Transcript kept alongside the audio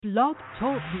Blog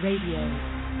Talk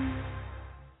Radio.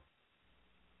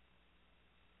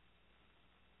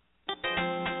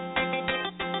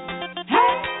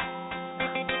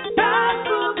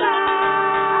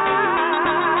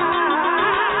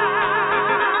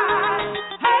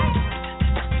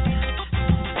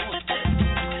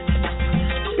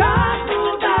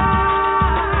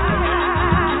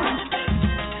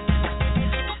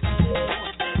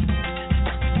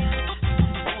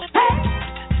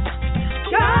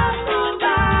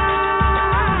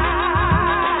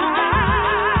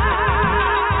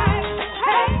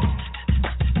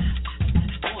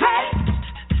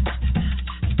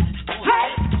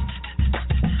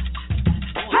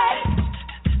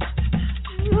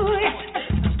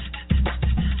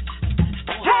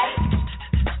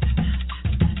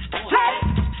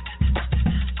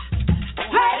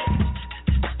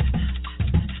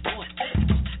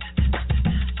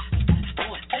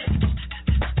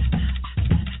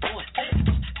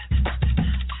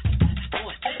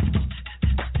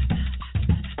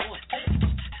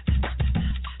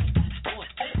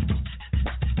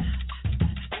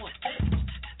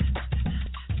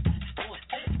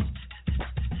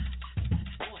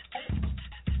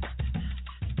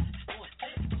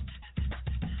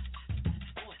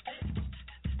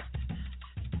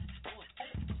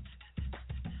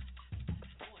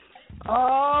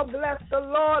 Oh, bless the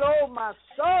Lord, oh my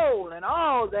soul, and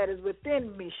all that is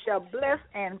within me shall bless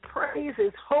and praise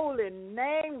his holy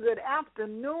name. Good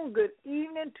afternoon, good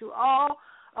evening to all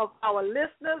of our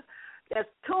listeners that's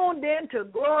tuned in to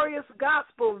Glorious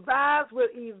Gospel Vibes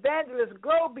with Evangelist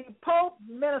Globee Pope,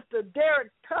 Minister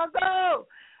Derrick Tuggle,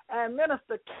 and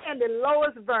Minister Candee,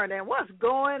 Lois, Vernon. What's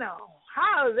going on?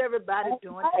 How is everybody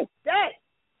doing today?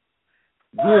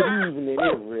 Good evening,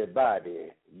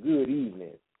 everybody. Good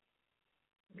evening.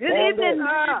 Good evening,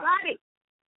 everybody.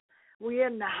 We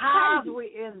in the house. We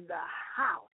in the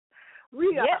house.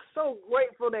 We are so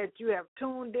grateful that you have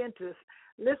tuned in to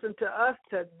listen to us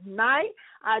tonight.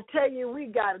 I tell you, we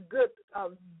got a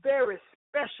very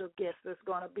special guest that's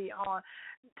going to be on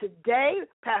today,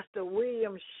 Pastor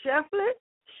William Shifflett.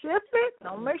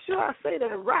 I'll make sure I say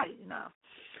that right now.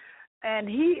 And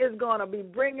he is going to be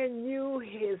bringing you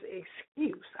his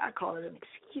excuse. I call it an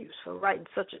excuse for writing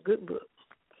such a good book.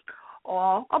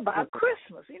 Or about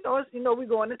Christmas. You know, we're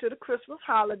going into the Christmas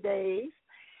holidays,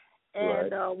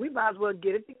 and we might as well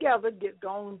get it together, get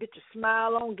your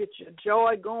smile on, get your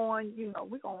joy going. You know,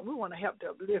 we want to help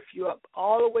to lift you up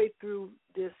all the way through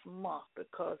this month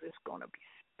because it's going to be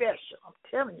special. I'm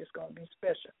telling you, it's going to be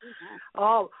special.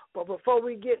 Mm-hmm. But before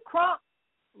we get crunk,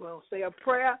 we'll say a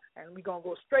prayer, and we're going to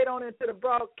go straight on into the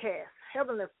broadcast.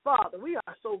 Heavenly Father, we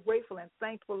are so grateful and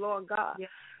thankful, Lord God,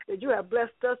 that you have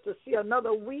blessed us to see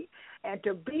another week and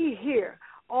to be here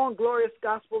on Glorious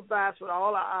Gospel Vibes with all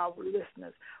of our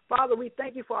listeners. Father, we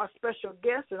thank you for our special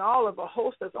guests and all of the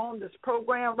hosts that's on this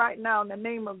program right now in the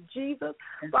name of Jesus.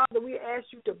 Father, we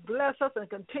ask you to bless us and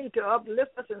continue to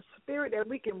uplift us in spirit that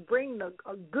we can bring the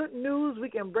good news, we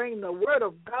can bring the word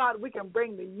of God, we can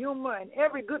bring the humor and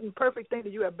every good and perfect thing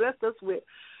that you have blessed us with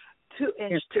to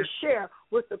share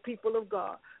with the people of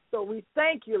God. So we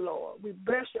thank you, Lord. We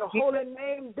bless your holy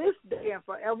name this day and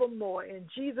forevermore. In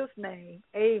Jesus' name,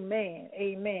 amen,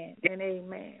 amen, and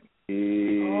amen.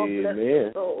 Amen. Oh, bless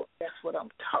the Lord. That's what I'm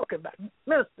talking about.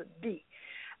 Minister D,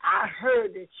 I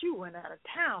heard that you went out of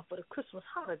town for the Christmas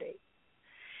holiday.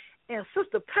 And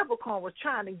Sister Peppercorn was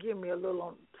trying to give me a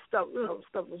little stuff,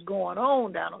 stuff was going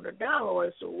on down on the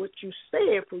download. So what you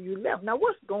said before you left. Now,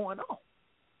 what's going on?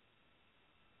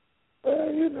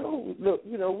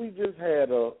 We just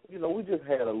had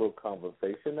a little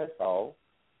conversation. That's all.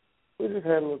 We just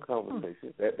had a little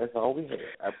conversation. That's all we had.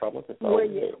 I promise. That's all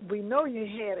we had. We know you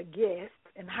had a guest,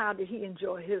 and how did he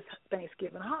enjoy his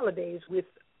Thanksgiving holidays with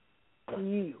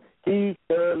you? He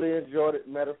thoroughly enjoyed it.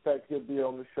 Matter of fact, he'll be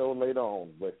on the show later on,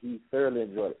 but he thoroughly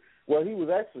enjoyed it. Well, he was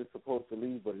actually supposed to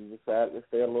leave, but he decided to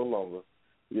stay a little longer.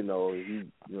 He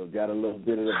got a little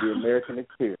bit of the American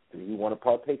experience. He want to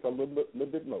partake a little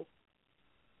bit more.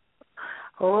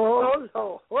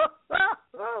 Oh.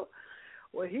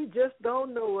 Well, he just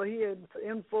don't know what he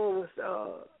in for was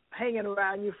hanging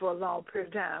around you for a long period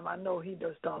of time. I know he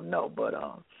just don't know, but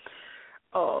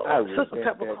Sister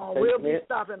Peppercorn will be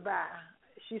stopping by.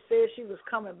 She said she was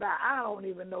coming by. I don't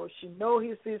even know if she knows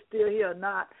he's still here or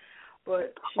not,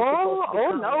 but she's supposed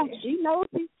to be no,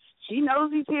 in. She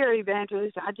knows he's here,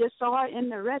 Evangelist. I just saw her in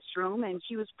the restroom, and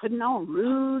she was putting on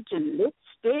rouge and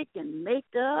lipstick and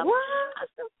makeup. What?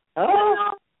 Never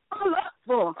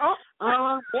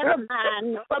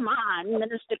mind,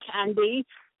 Minister Candee.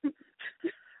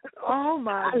 Oh,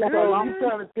 my God. God. You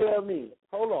trying to tell me,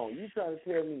 hold on, you trying to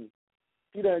tell me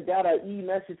She done got her E,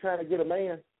 now she trying to get a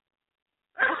man.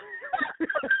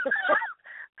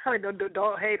 I mean,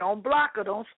 don't block her,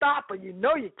 don't stop her. You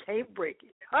know you can't break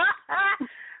it.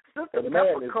 Sister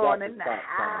Peppercorn in the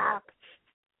house.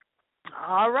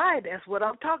 All right, that's what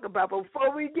I'm talking about. But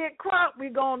before we get crunk, we're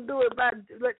going to do it by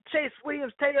let Chase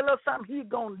Williams tell you a little something. He's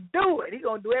going to do it. He's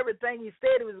going to do everything he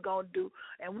said he was going to do.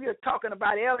 And we are talking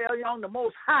about El Elyon, the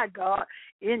Most High God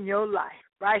in your life.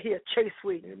 Right here, Chase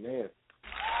Williams. Amen.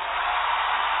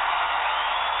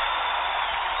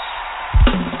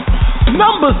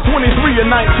 Numbers 23:19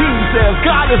 says,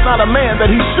 God is not a man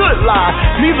that he should lie,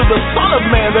 neither the son of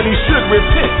man that he should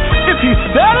repent. If he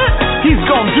said it, he's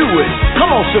going to do it.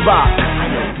 Come on, Shabbat. I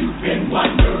know you've been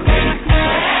wondering when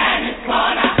it's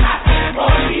going to happen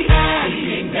for me,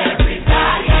 seeing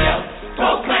everybody else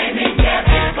proclaiming their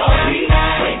victory.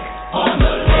 Wait on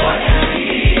the Lord and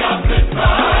be of good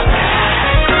courage.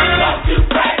 Don't you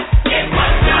fret, get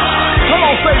what's done. Come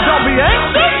on, say, don't be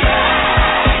anxious.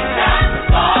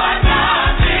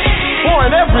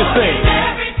 And everything.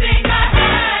 Everything I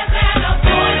have and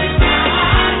appointed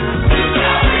time, you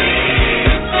shall reap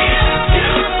if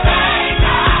you faint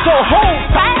not. So hold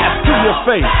fast to your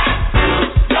faith.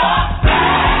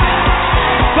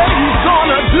 Say he's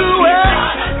gonna do it.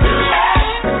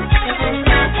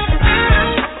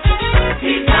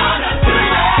 He's gonna do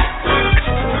it.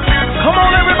 Come on,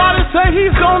 everybody, say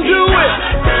he's gonna do it.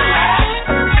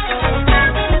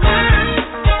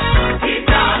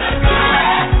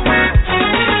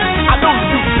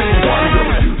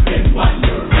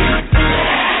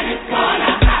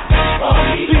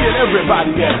 Everybody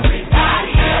else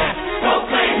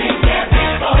proclaiming their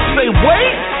victory. Say,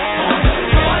 wait.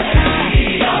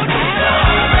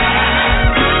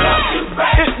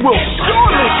 It will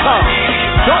surely come.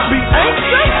 Don't be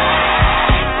anxious.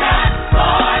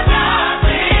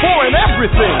 For in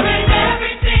everything,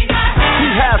 he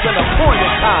has an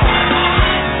appointed time.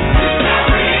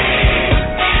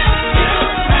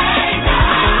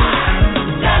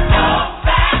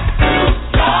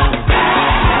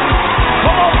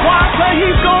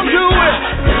 He's gonna do it.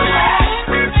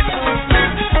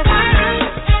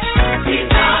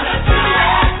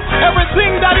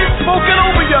 Everything that he's spoken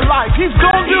over your life, he's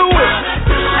gonna do it.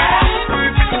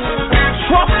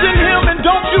 Trust in him and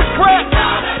don't you fret.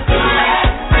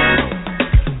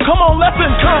 Come on, let's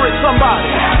encourage somebody.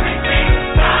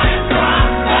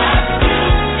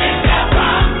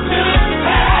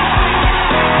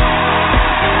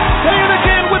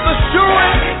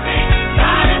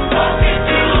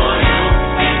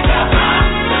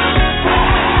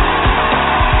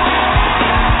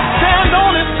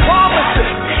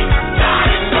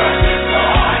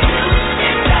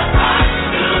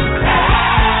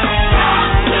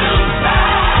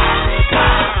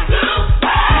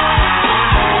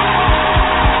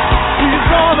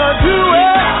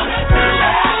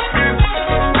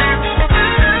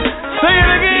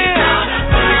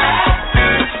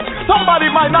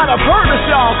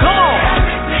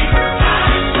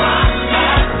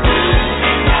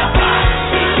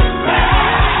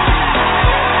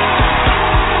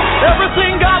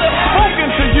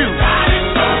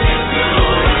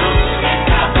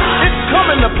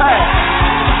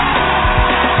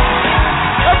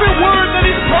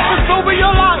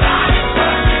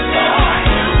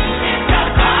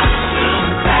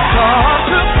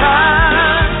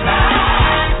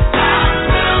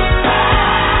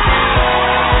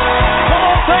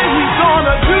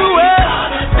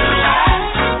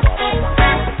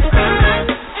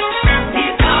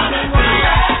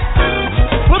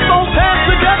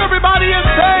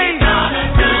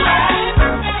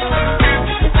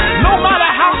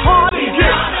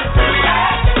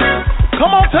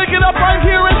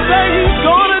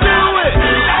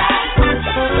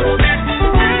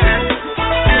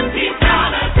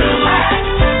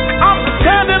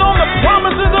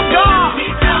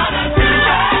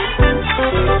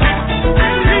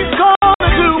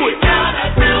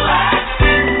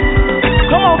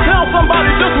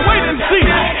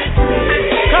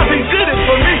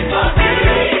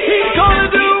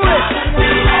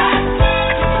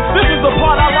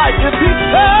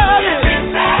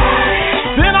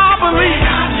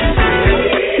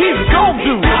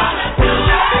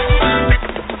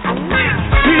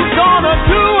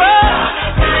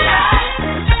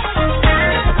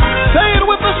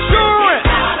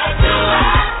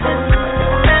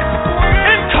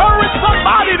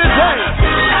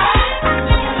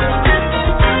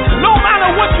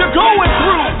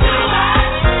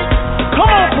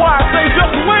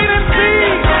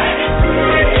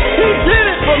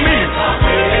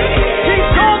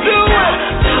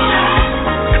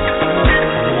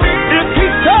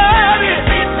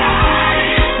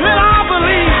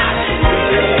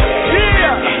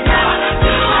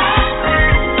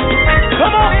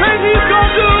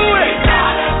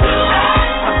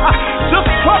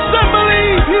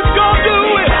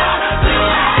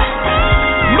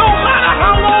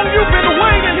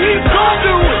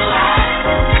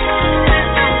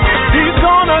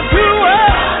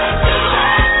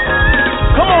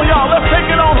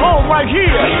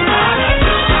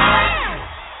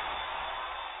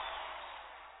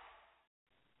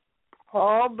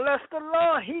 Oh, bless the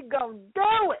Lord. He gonna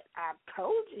do it. I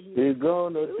told you He's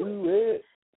gonna do it.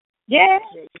 Yeah.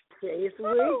 Chase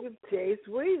Williams.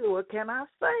 What can I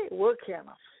say?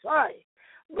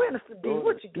 Minister D,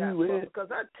 what you got for me? Because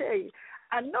I tell you,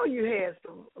 I know you had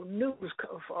some news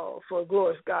for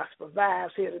Glorious Gospel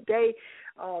Vibes here today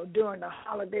during the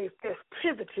holiday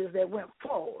festivities that went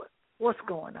forward. What's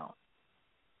going on?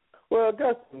 Well, I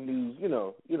got some news.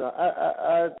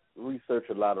 I research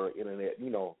a lot on the internet.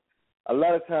 A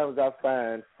lot of times I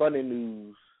find funny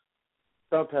news.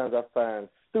 Sometimes I find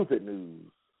stupid news.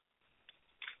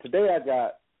 Today I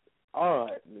got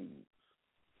odd news.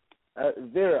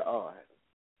 Very odd.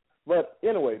 But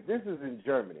anyway, this is in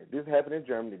Germany. This happened in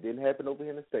Germany. It didn't happen over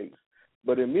here in the States.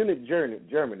 But in Munich,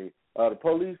 Germany, the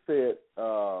police said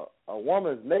a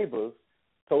woman's neighbors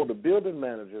told the building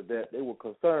manager that they were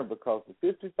concerned because the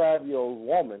 55-year-old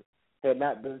woman had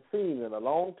not been seen in a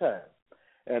long time.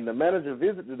 And the manager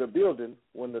visited the building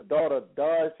when the daughter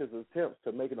dodged his attempts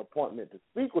to make an appointment to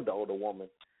speak with the older woman.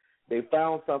 They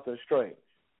found something strange.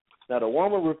 Now, the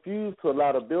woman refused to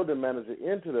allow the building manager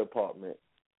into the apartment,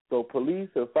 so police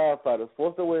and firefighters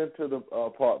forced their way into the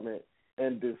apartment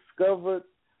and discovered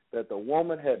that the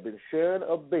woman had been sharing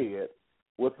a bed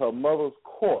with her mother's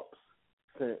corpse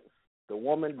since the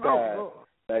woman died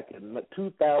back in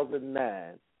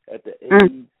 2009 at the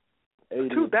age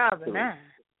 2009.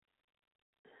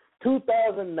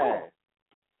 2009.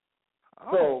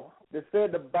 So they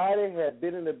said the body had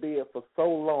been in the bed for so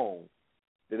long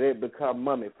that it had become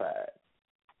mummified.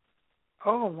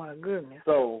 Oh, my goodness.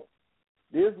 So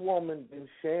this woman been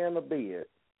sharing a bed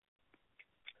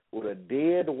with a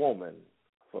dead woman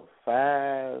for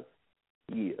 5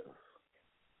 years.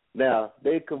 Now,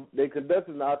 they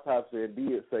conducted an autopsy and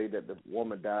did say that the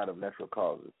woman died of natural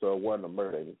causes, so it wasn't a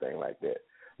murder or anything like that.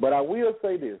 But I will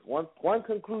say this, one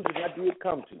conclusion I did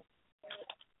come to.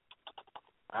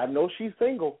 I know she's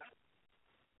single.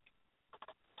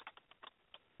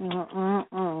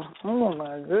 Oh,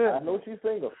 my goodness. I know she's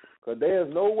single. Because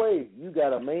there's no way you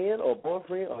got a man or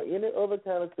boyfriend or any other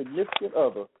kind of significant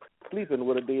other sleeping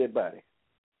with a dead body.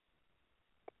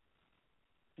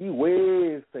 She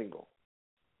way single.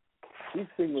 She's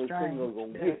single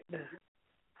gonna get.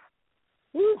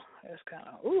 Ooh, that's kind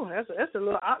of that's a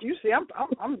little. You see, I'm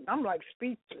like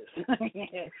speechless.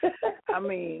 I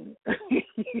mean,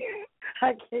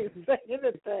 I can't say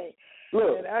anything.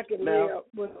 Look, and I can lay up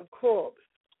with a corpse.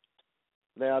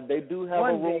 Now they do have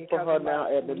a room for her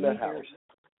now at the nut house.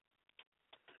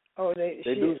 Oh, they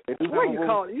do. Why you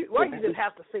call it? Why you just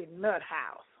have to say nut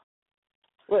house?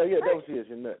 Well, yeah, that's what she is.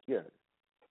 Your nut. Yeah.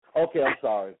 Okay, I'm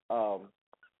sorry.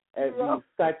 At the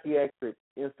psychiatric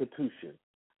institution,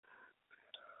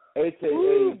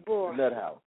 a.k.a. Nut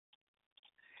House.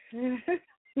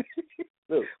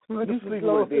 Look, you sleep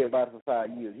with a dead body for 5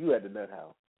 years. You at the Nut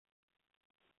House.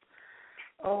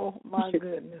 Oh, my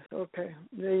goodness. Okay,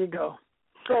 there you go.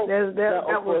 So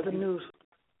that was the news.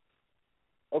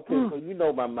 Okay, so you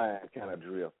know my mind kind of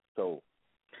drifts. So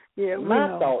yeah, we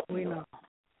know.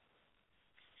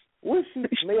 What she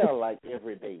smell like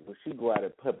every day when she go out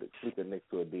in public sleeping next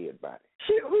to a dead body?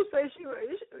 Who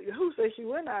says she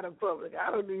went out in public?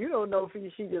 You don't know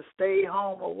if she just stayed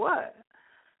home or what.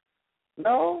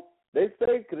 No, they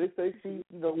say she,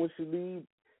 when she leaves,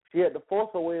 she had to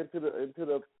force her way into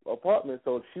the apartment,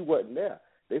 so she wasn't there.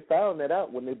 They found that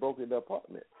out when they broke in the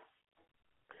apartment.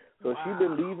 So she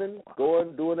been leaving,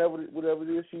 going, doing whatever it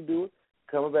is she doing,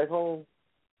 coming back home.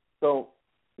 So,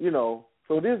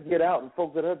 so this get out and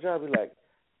folks at her job be like,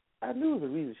 I knew the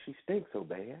reason she stinks so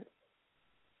bad.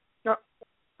 Now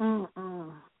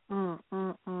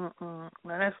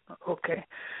that's okay.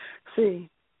 See,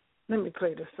 let me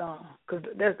play the song because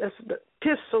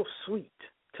tis so sweet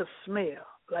to smell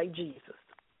like Jesus.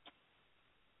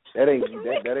 That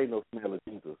ain't no smell of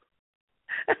Jesus.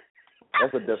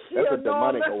 That's a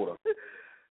demonic odor.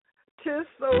 Tis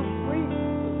so sweet to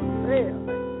smell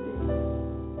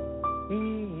like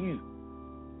Jesus.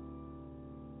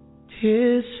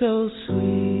 'Tis so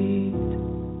sweet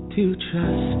to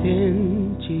trust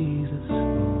in Jesus,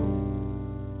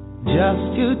 just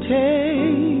to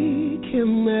take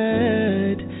him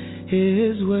at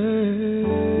his word,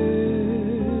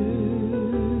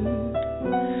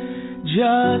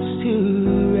 just to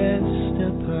rest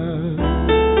upon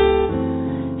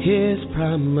his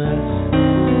promise,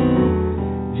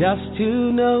 just to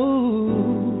know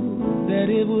that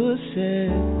it was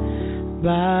said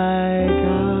by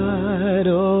God.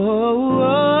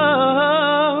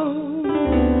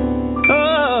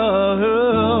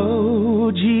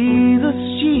 Oh,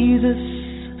 Jesus,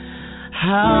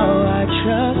 how I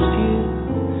trust you,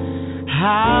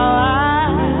 how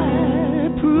I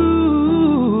prove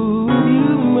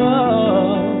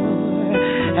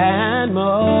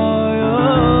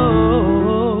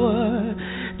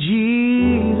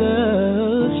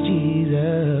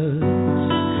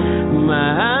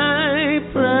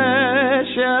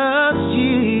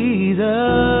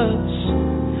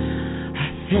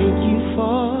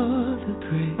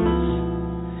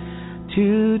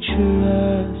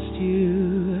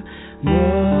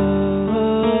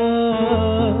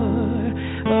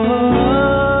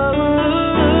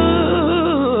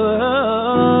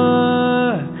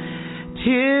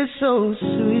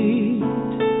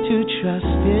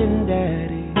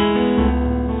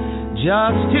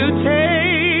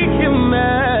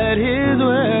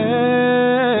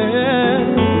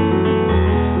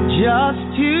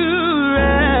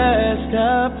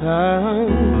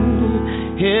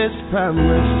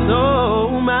promise, oh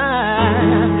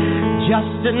my,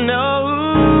 just to know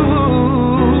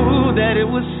that it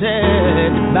was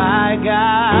said by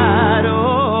God.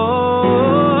 Oh,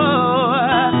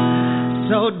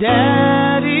 so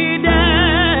Daddy,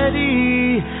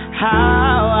 Daddy,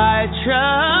 how I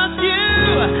trust you.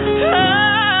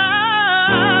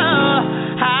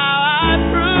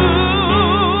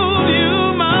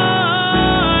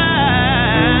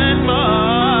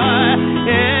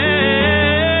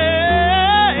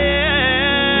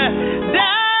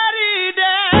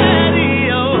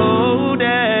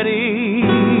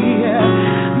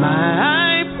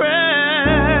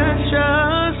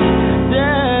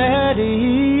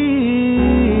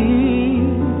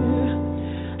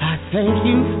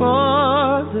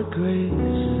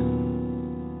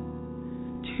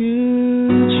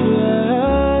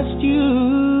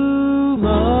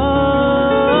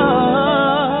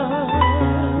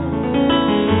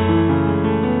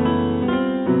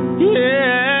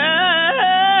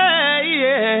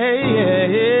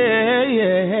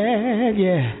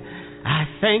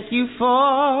 Thank you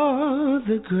for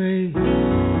the grace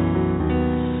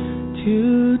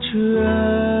to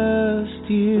trust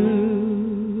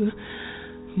you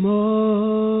more.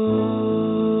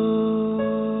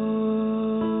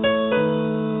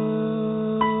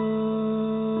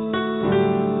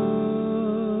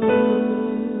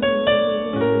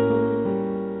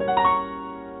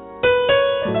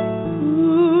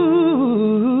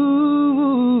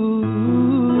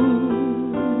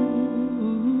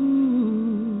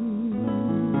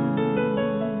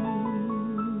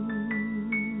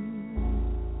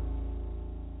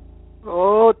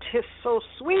 Tis so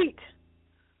sweet.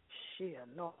 She a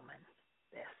Norman.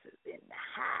 This is in the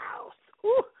house.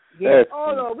 Ooh. Yes.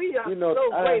 Oh Lord, we are so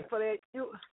grateful that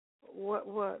you.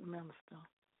 What, Minister?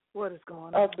 What is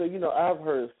going on? I said, I've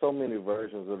heard so many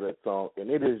versions of that song, and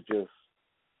it is just,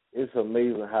 it's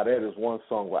amazing how that is one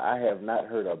song where I have not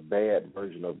heard a bad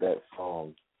version of that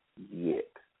song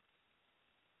yet.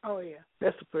 Oh yeah,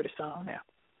 that's a pretty song now.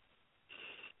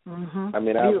 I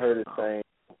mean, I've heard it sang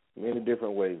many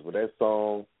different ways, but that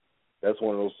song. That's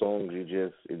one of those songs you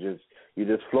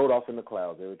just float off in the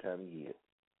clouds every time you hear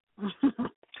it.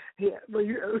 Yeah, but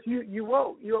you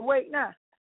woke. You awake now?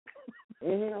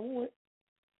 I'm awake.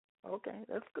 Okay,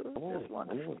 that's good. That's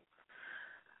wonderful.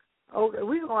 Okay,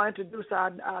 we're going to introduce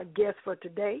our guest for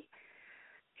today.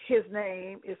 His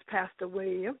name is Pastor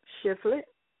William Shifflett.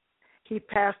 He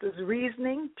pastors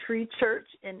Reasoning Tree Church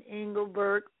in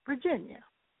Edinberg, Virginia.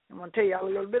 I'm going to tell you a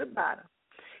little bit about him.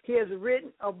 He has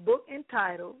written a book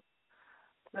entitled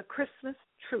The Christmas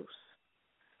Truce.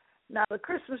 Now, The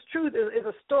Christmas Truce is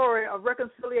a story of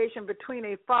reconciliation between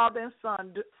a father and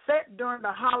son set during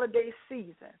the holiday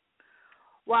season.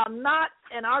 While not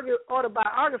an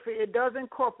autobiography, it does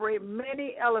incorporate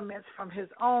many elements from his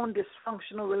own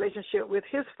dysfunctional relationship with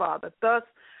his father, thus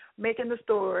making the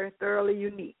story thoroughly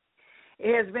unique.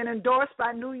 It has been endorsed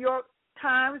by New York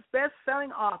Times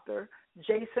best-selling author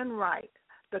Jason Wright,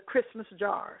 The Christmas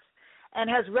Jars, and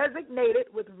has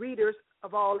resonated with readers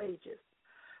of all ages.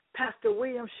 Pastor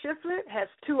William Shifflett has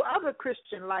two other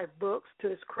Christian life books to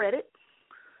his credit: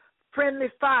 Friendly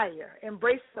Fire,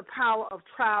 Embrace the Power of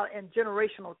Trial and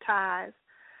Generational Ties,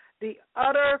 The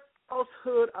Utter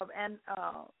Falsehood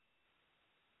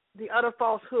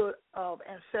of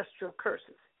Ancestral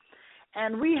Curses.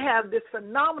 And we have this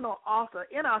phenomenal author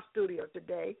in our studio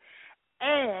today,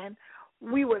 and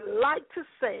we would like to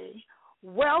say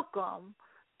welcome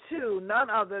to none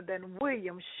other than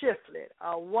William Shifflett,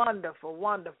 a wonderful,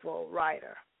 wonderful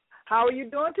writer. How are you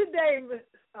doing today,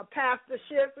 Pastor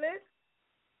Shifflett?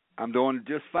 I'm doing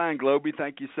just fine, Globee.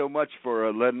 Thank you so much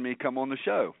for letting me come on the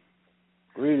show.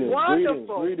 Greetings.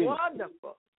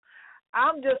 Wonderful.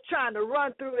 I'm just trying to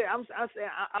run through it.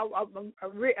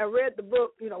 I read the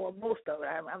book, well, most of it.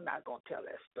 I'm not going to tell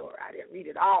that story. I didn't read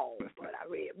it all, but I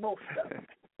read most of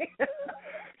it.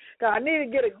 So I need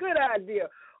to get a good idea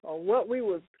of what we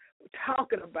was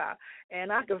talking about,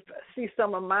 and I could see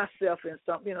some of myself in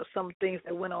some things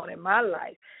that went on in my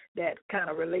life that kind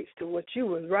of relates to what you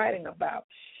was writing about.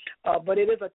 But it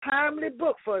is a timely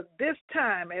book for this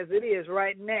time as it is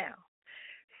right now.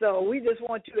 So we just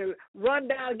want you to run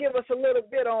down, give us a little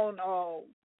bit on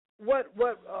what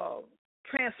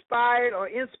transpired or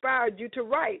inspired you to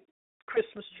write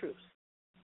Christmas Truce.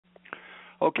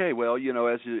 Okay, well,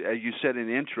 as you said in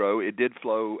the intro, it did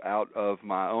flow out of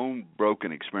my own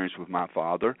broken experience with my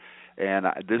father, and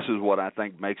this is what I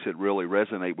think makes it really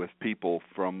resonate with people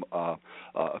from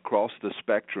across the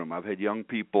spectrum. I've had young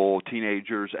people,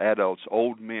 teenagers, adults,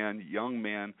 old men, young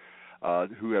men,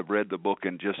 who have read the book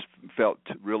and just felt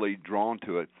really drawn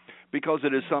to it. because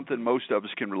it is something most of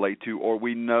us can relate to, or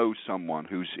we know someone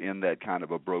who's in that kind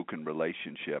of a broken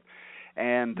relationship.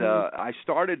 And I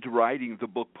started writing the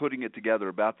book, putting it together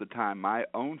about the time my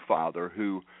own father,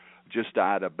 who just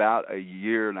died about a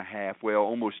year and a half, well,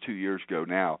 almost 2 years ago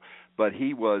now, but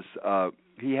he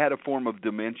had a form of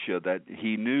dementia that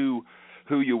he knew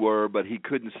who you were, but he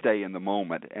couldn't stay in the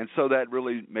moment. And so that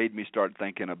really made me start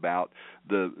thinking about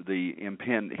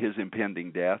his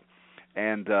impending death.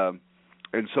 And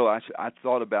so I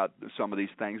thought about some of these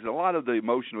things. And a lot of the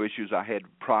emotional issues I had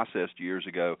processed years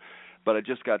ago, but I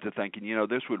just got to thinking,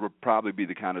 this would probably be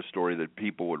the kind of story that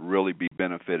people would really be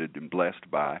benefited and blessed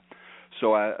by.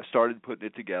 So I started putting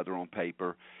it together on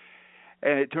paper,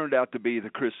 and it turned out to be the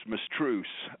Christmas Truce.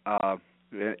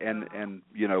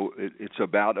 It's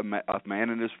about a man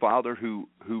and his father who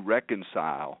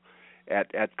reconcile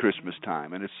at Christmas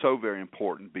time, and it's so very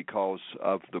important because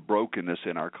of the brokenness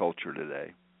in our culture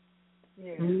today.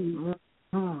 Yeah.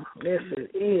 Mm-hmm. Yes,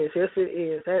 it is. Yes, it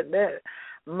is. That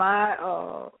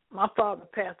my father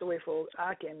passed away, folks.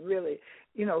 I can really,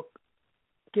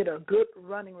 get a good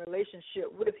running relationship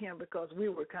with him because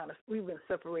we've been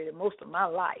separated most of my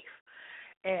life.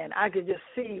 And I could just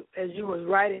see, as you was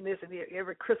writing this, and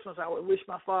every Christmas I would wish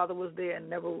my father was there and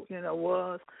never,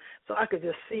 was. So I could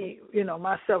just see,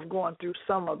 myself going through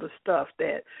some of the stuff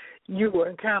that you were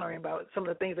encountering about some of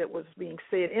the things that was being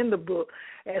said in the book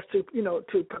as to,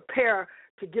 to prepare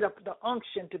to get up the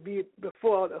unction to be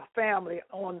before the family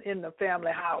in the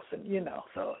family house, and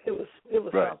so it was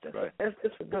right, something. Right.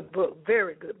 It's a good book,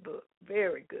 very good book,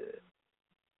 very good.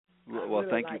 Well,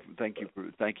 thank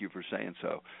you for saying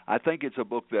so. I think it's a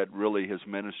book that really has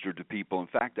ministered to people. In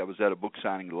fact, I was at a book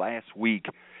signing last week,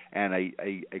 and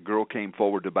a girl came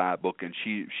forward to buy a book, and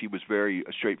she was very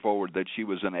straightforward that she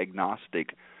was an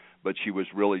agnostic, but she was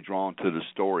really drawn to the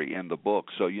story in the book.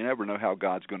 So you never know how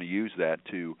God's going to use that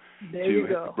to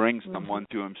bring someone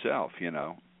to Himself.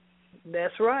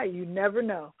 That's right. You never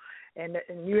know. And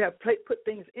you have put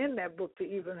things in that book to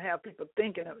even have people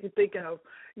thinking of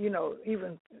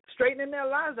even straightening their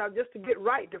lives out just to get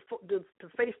right, to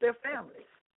face their families.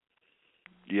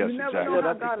 Yes, you never exactly. know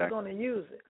how God is going to use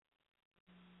it.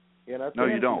 Yeah, and I think no,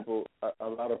 you don't. A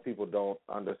lot of people don't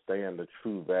understand the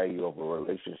true value of a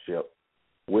relationship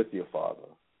with your father.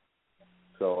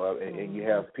 So, and you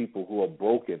have people who are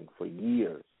broken for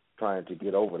years trying to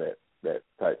get over that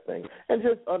type thing, and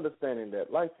just understanding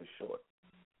that life is short.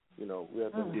 We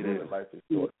have to understand that life is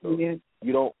short. So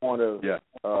you don't want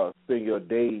to spend your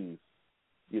days,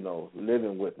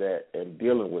 living with that and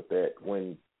dealing with that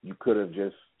when you could have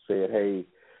just said, hey,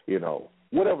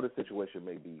 whatever the situation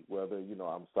may be, whether,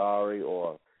 I'm sorry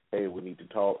or, hey, we need to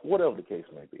talk, whatever the case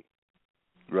may be.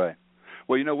 Right.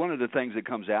 Well, one of the things that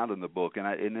comes out in the book,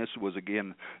 and this was,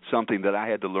 again, something that I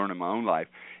had to learn in my own life,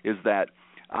 is that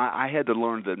I had to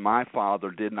learn that my father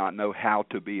did not know how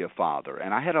to be a father.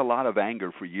 And I had a lot of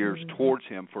anger for years towards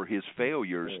him for his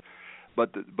failures,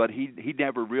 but he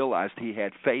never realized he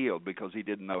had failed because he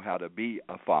didn't know how to be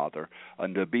a father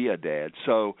and to be a dad.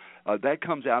 So that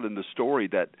comes out in the story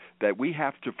that we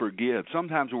have to forgive.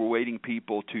 Sometimes we're waiting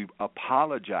people to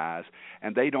apologize,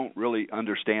 and they don't really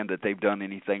understand that they've done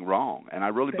anything wrong. And I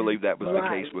really believe that was the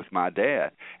case with my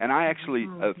dad. And I actually,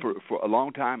 for a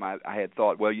long time, I had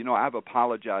thought, well, I've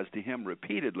apologized to him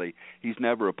repeatedly. He's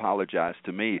never apologized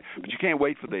to me. But you can't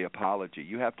wait for the apology.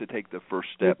 You have to take the first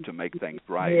step to make things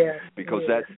right. Because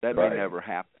that may never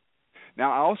happen.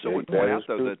 Now, I also would point out,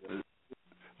 though, that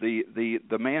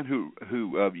the man who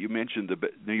you mentioned, the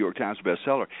New York Times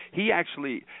bestseller, he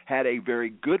actually had a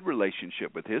very good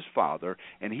relationship with his father,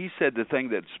 and he said the thing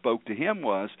that spoke to him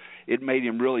was it made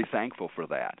him really thankful for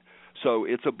that. So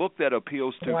it's a book that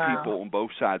appeals to people on both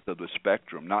sides of the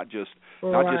spectrum, not just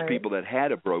people that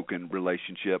had a broken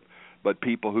relationship, but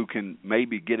people who can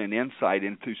maybe get an insight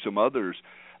into some others.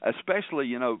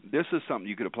 Especially, this is something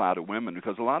you could apply to women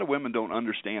because a lot of women don't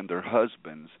understand their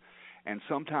husbands, and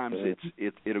sometimes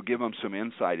it'll give them some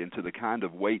insight into the kind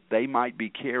of weight they might be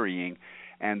carrying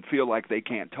and feel like they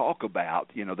can't talk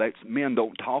about. Men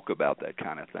don't talk about that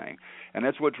kind of thing, and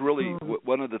that's what's really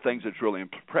one of the things that's really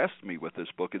impressed me with this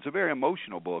book. It's a very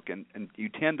emotional book, and you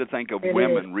tend to think of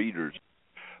women readers.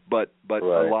 But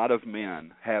a lot of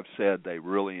men have said they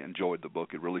really enjoyed the book.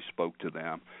 It really spoke to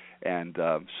them, and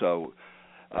so.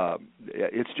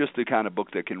 It's just the kind of book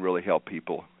that can really help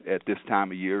people at this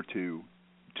time of year to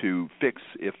fix,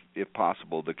 if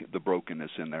possible, the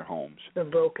brokenness in their homes. The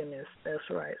brokenness, that's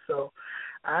right. So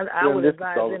I would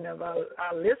advise any of our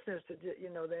listeners to,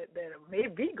 that may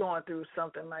be going through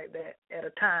something like that at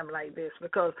a time like this,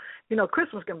 because,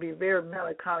 Christmas can be very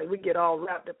melancholy. We get all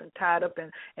wrapped up and tied up,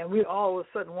 and we all of a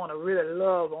sudden want to really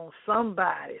love on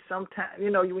somebody. Sometimes,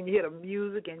 when you hear the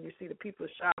music and you see the people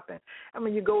shopping,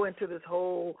 you go into this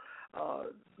whole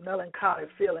melancholy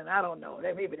feeling. I don't know.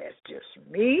 Maybe that's just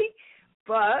me.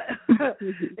 But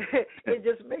it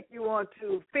just makes you want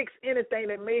to fix anything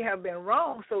that may have been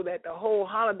wrong so that the whole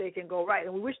holiday can go right.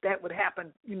 And we wish that would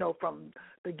happen, from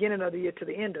the beginning of the year to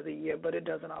the end of the year, but it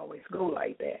doesn't always go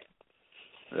like that.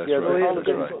 That's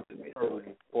right.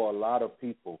 For a lot of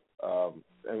people,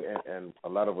 and a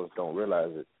lot of us don't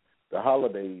realize it, the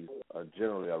holidays are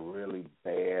generally a really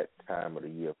bad time of the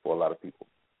year for a lot of people,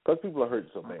 because people are hurt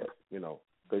so bad,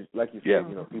 because like you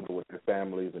said, people with their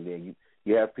families, and then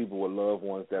you have people with loved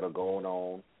ones that are going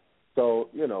on. So,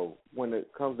 when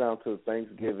it comes down to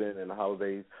Thanksgiving and the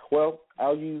holidays, well,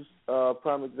 I'll use a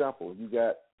prime example. You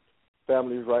got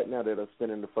families right now that are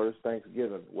spending the first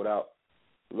Thanksgiving without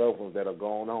loved ones that are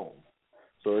going on.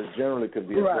 So it generally could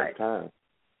be a good time.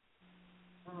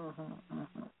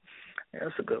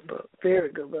 That's a good book.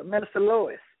 Very good book. Minister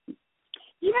Lois.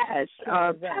 Yes,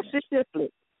 Pastor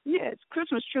Shifflett. Yes,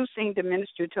 Christmas Truce seemed to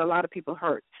minister to a lot of people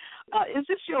hurt. Is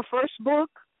this your first book?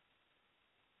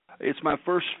 It's my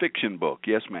first fiction book,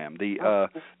 yes, ma'am.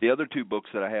 The other two books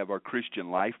that I have are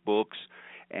Christian life books,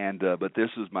 but this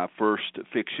is my first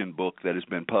fiction book that has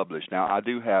been published. Now, I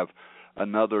do have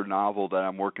another novel that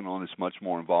I'm working on that's much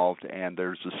more involved, and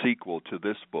there's a sequel to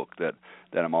this book that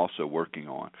I'm also working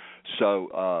on.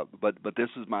 So, but this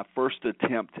is my first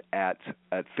attempt at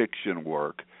fiction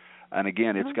work. And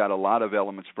again, it's got a lot of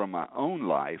elements from my own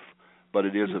life, but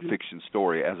it is a fiction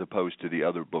story as opposed to the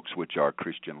other books, which are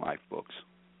Christian life books.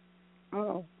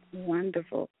 Oh,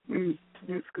 wonderful.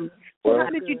 That's good. Well, how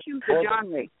did you choose the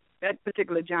genre, that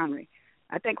particular genre?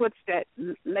 I think what's that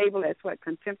label as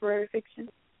contemporary fiction?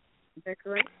 Is that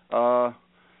correct?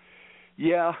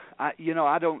 Yeah, I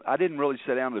didn't really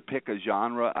sit down to pick a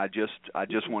genre. I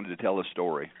just wanted to tell a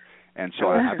story. And so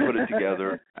I put it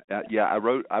together. I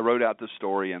wrote out the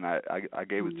story, and I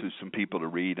gave it to some people to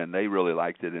read, and they really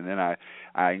liked it. And then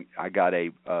I got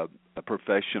a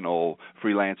professional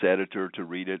freelance editor to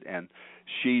read it, and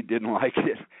she didn't like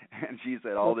it, and she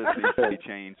said all this needs to be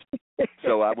changed.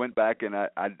 So I went back and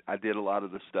I did a lot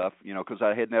of the stuff, because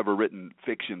I had never written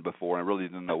fiction before. I really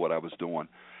didn't know what I was doing.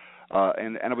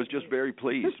 And I was just very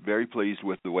pleased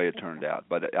with the way it turned out.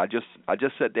 But I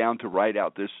just sat down to write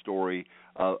out this story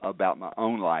about my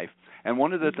own life. And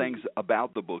one of the things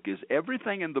about the book is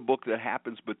everything in the book that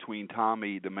happens between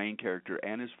Tommy, the main character,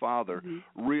 and his father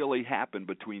really happened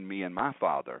between me and my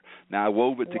father. Now, I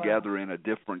wove it together in a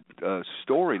different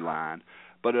storyline,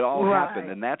 but it all happened.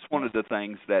 And that's one of the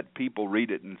things that people read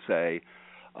it and say,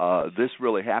 this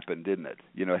really happened, didn't it?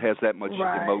 It has that much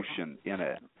emotion in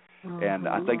it. And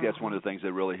I think that's one of the things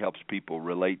that really helps people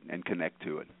relate and connect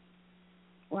to it.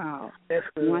 Wow. That's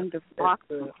wonderful. That's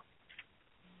good.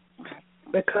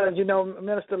 Because,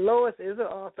 Minister Lois is an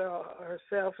author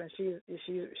herself, and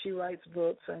she writes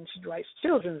books, and she writes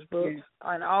children's books,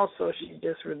 and also she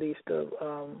just released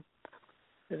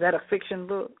is that a fiction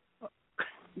book?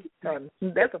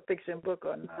 That's a fiction book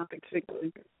or non-fiction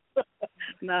book?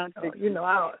 Non-fiction.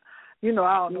 I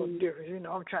don't know the difference.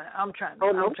 I'm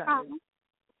trying.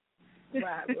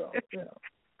 Right,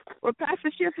 Well,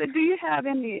 Pastor Shifflett, do you have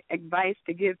any advice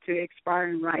to give to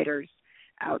aspiring writers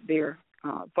out there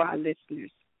for our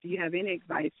listeners? Do you have any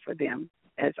advice for them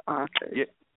as authors?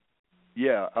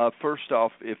 Yeah. First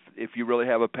off, if you really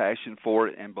have a passion for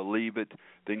it and believe it,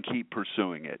 then keep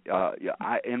pursuing it.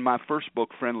 In my first book,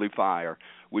 Friendly Fire,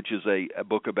 which is a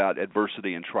book about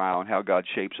adversity and trial and how God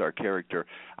shapes our character,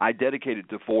 I dedicated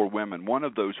to 4 women. One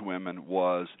of those women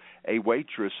was a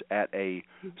waitress at a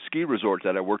ski resort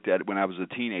that I worked at when I was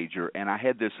a teenager, and I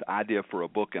had this idea for a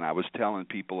book, and I was telling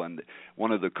people, and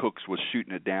one of the cooks was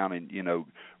shooting it down and,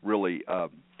 really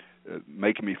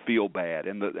making me feel bad.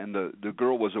 And the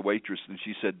girl was a waitress, and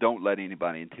she said, don't let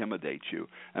anybody intimidate you.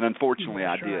 And unfortunately,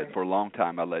 I did. For a long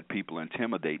time, I let people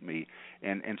intimidate me,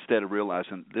 and instead of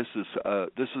realizing this is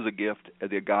a gift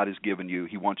that God has given you.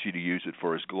 He wants you to use it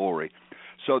for His glory.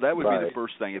 So that would be the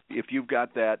first thing. If you've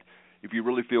got that, if you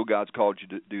really feel God's called you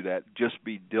to do that, just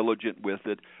be diligent with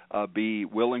it. Be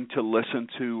willing to listen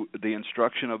to the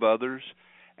instruction of others,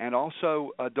 and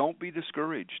also don't be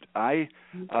discouraged.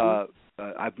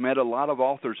 I've met a lot of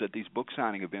authors at these book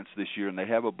signing events this year, and they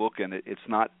have a book, and it's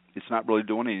not really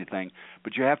doing anything.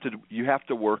 But you have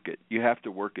to work it. You have to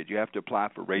work it. You have to apply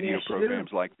for radio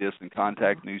programs like this and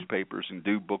contact newspapers and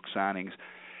do book signings.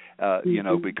 You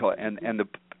know, because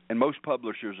and most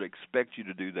publishers expect you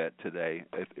to do that today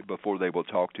before they will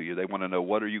talk to you. They want to know,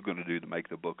 what are you going to do to make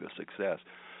the book a success?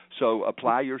 So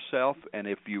apply yourself, and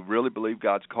if you really believe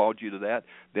God's called you to that,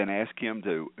 then ask Him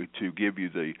to give you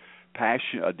the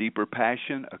passion, a deeper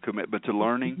passion, a commitment to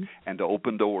learning, and to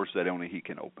open doors that only He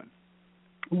can open.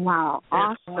 Wow,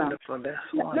 That's awesome. Wonderful. That's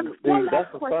wonderful. Dude,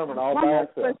 that's a sermon all by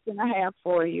itself. One last question I have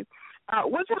for you.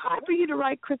 Was it hard for you to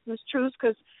write Christmas Truce?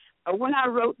 Because when I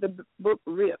wrote the book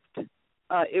Ripped,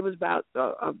 it was about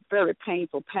a very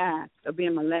painful past of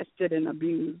being molested and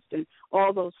abused and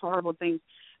all those horrible things.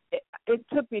 It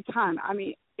took me time. I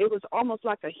mean, it was almost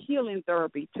like a healing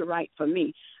therapy to write for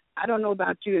me. I don't know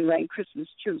about you in writing Christmas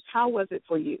Truce. How was it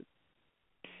for you?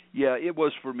 Yeah, it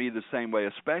was for me the same way,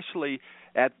 especially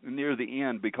at near the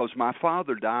end, because my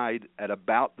father died at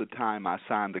about the time I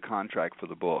signed the contract for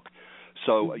the book.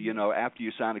 So, you know, after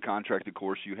you sign a contract, of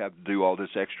course, you have to do all this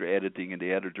extra editing, and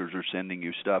the editors are sending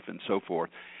you stuff and so forth.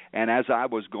 And as I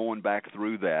was going back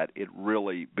through that, it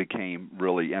really became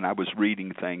and I was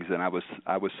reading things, and I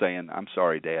was saying, I'm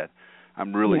sorry, Dad.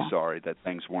 I'm really sorry that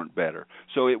things weren't better.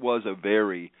 So it was a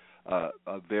very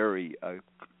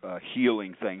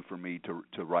healing thing for me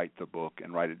to write the book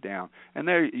and write it down. And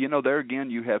there again,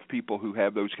 you have people who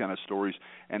have those kind of stories,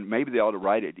 and maybe they ought to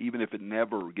write it, even if it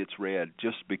never gets read,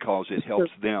 just because it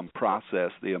helps them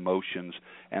process the emotions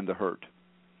and the hurt.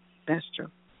 That's true.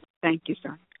 Thank you,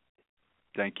 sir.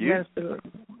 Thank you. Minister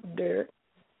Derrick.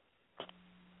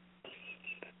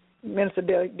 Minister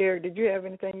Derrick, did you have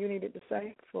anything you needed to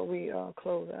say before we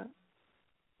close out?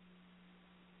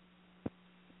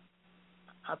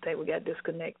 I think we got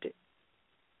disconnected.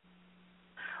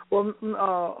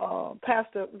 Well,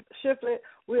 Pastor Shifflett,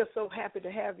 we are so happy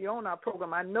to have you on our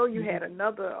program. I know you had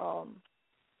another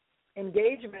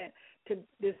engagement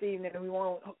this evening, and we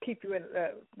won't keep you in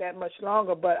that much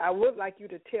longer, but I would like you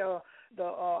to tell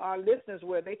our listeners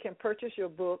where they can purchase your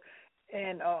book,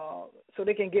 and so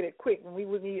they can get it quick. And we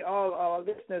would need all our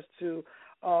listeners to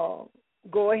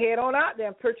go ahead on out there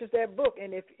and purchase that book.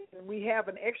 And if we have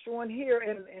an extra one here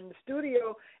in the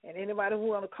studio, and anybody who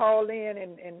want to call in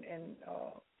and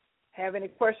have any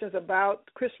questions about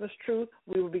Christmas Truth,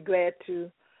 we would be glad to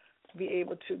be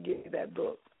able to give you that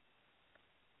book.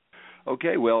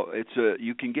 Okay, well,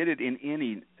 you can get it in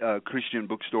any Christian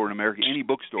bookstore in America, any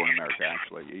bookstore in America,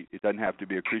 actually. It doesn't have to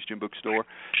be a Christian bookstore.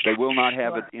 They will not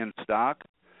have it in stock.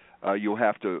 You'll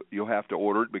have to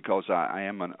order it, because I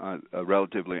am a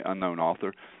relatively unknown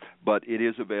author, but it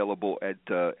is available at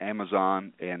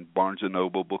Amazon and Barnes &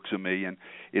 Noble, Books A Million.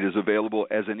 It is available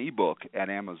as an ebook at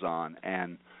Amazon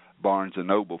and Barnes &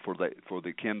 Noble for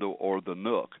the Kindle or the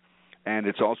Nook. And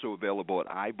it's also available at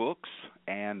iBooks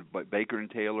and Baker and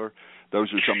Taylor.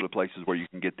 Those are some of the places where you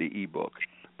can get the ebook.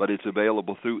 But it's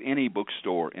available through any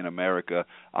bookstore in America.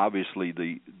 Obviously,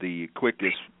 the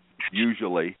quickest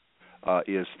usually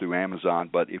is through Amazon.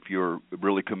 But if you're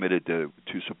really committed to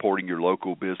supporting your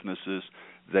local businesses,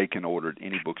 they can order it.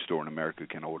 Any bookstore in America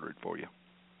can order it for you.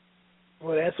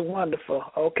 Well, that's wonderful.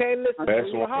 Okay, listen,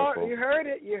 that's wonderful. You heard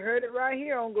it. You heard it right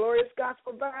here on Glorious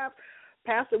Gospel Vibes.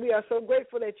 Pastor, we are so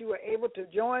grateful that you were able to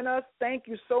join us. Thank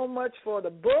you so much for the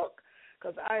book,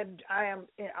 because I'm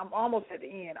almost at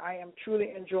the end. I am truly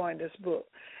enjoying this book,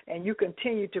 and you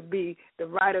continue to be the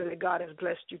writer that God has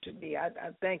blessed you to be. I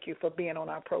thank you for being on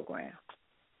our program.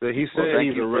 He said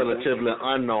he's a relatively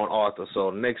unknown author, so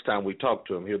next time we talk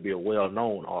to him, he'll be a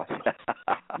well-known author.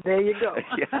 There you go.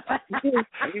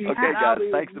 Okay, guys,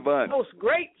 thanks a bunch. Most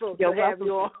grateful to have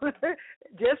you on,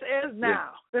 just as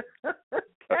now.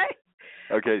 Okay.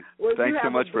 Okay, well, thanks so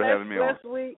much for having me on.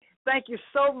 Week. Thank you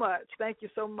so much. Thank you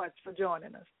so much for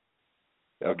joining us.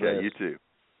 Okay, you too.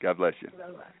 God bless you.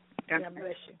 Bye-bye. God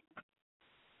bless you.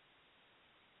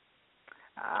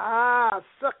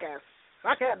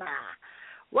 Sucker now.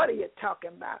 What are you talking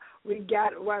about? We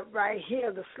got right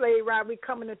here, the sleigh ride. We're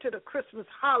coming into the Christmas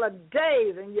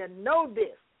holidays, and you know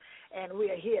this. And we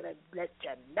are here to let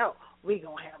you know we're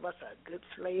going to have us a good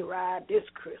sleigh ride this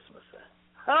Christmas.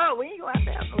 Oh, we ain't going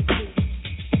to have no tea.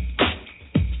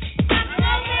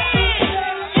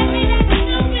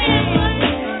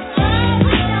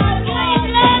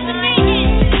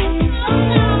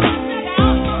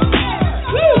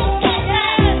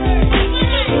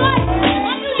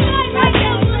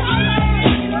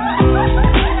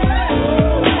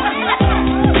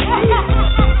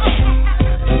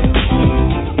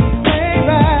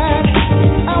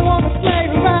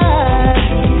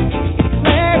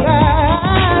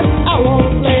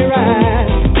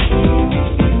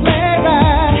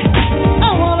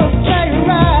 I wanna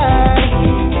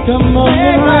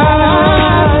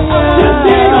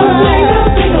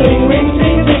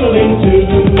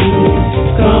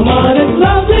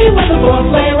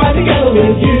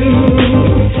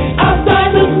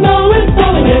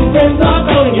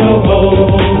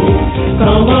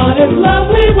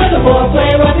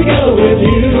with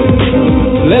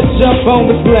you. Let's jump on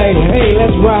the sleigh. Hey,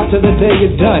 let's ride till the day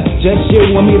is done. Just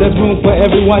you and me, there's room for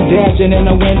everyone. Dashing in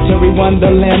a wintry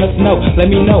wonderland of snow. Let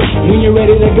me know when you're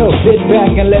ready to go. Sit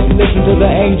back and let's listen to the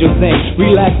angels sing.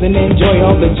 Relax and enjoy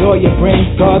all the joy it brings.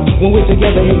 Cause when we're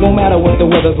together, it won't matter what the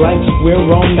weather's like. We're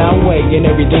on our way and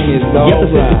everything is all right.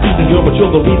 Yes, it's the season, yo, but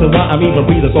you're the reason why I'm even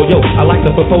breathing. So, yo, I like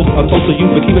to propose a toast to you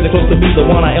for keeping it close to me. The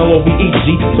one I L-O-V-E-G.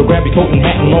 So grab your coat and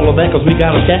hat and all of that, cause we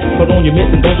got a cat. Put on your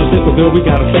mitts and don't you slip, cause girl, we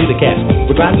gotta stay the cat.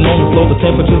 We're riding on the floor, the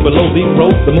temperature's below zero.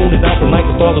 The moon is out tonight,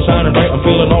 the stars are shining bright. I'm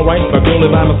feeling alright. My girl is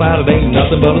by my side, it ain't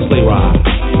nothing but a sleigh ride.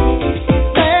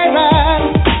 Sleigh ride,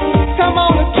 come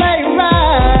on and sleigh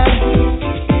ride.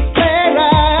 Sleigh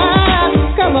ride,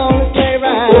 come on and sleigh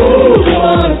ride. Ooh, come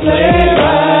on and sleigh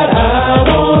ride. I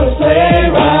want to sleigh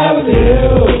ride with you.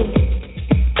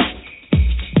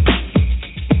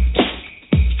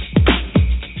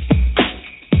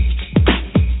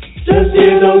 Just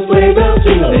hear those sleigh bells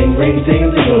jingling, ring,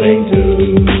 ting, tingling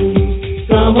too.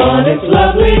 Come on, it's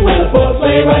lovely weather for a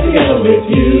sleigh ride together with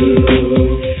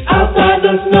you. Outside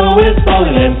the snow is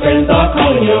falling and friends are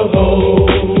calling you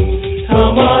home.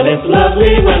 Come on, it's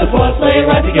lovely weather for a sleigh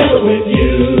ride together with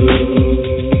you.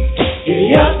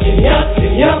 Giddy up, giddy up,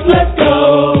 giddy up, let's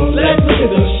go. Let's look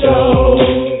at the show.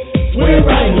 We're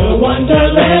riding a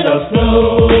wonderland of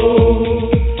snow.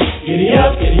 Giddy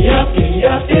up, giddy up, giddy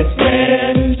up, it's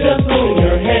grand. Just holding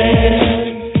your hand.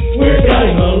 We're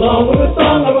guiding along with a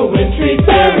song of a wintry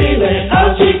fairyland.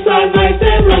 Our cheeks are nice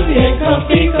and rosy and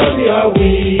comfy, cozy are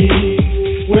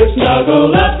we. We're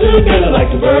snuggled up together like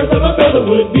the birds of a feather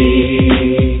would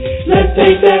be. Let's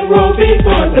take that road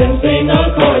before us and sing a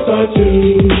chorus or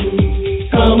two.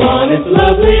 Come on, it's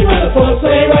lovely, ride for a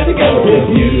sleigh ride together with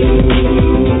you.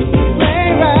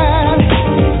 Sleigh ride,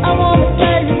 I want a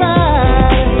sleigh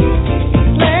ride.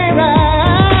 Sleigh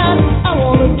ride, I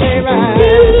want a sleigh ride.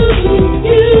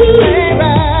 Sleigh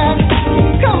ride,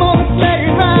 come on a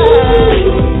sleigh ride.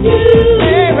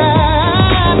 Sleigh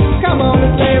ride, come on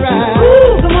a sleigh ride.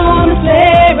 Come on a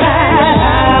sleigh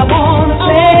ride, I want a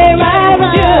sleigh ride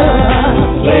with you.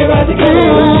 Sleigh ride together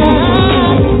with you.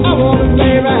 I want a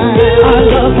sleigh ride. Our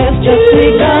love has just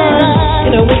begun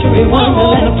in a wintry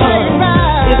wonderland of fun.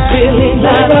 It's really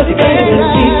nice together and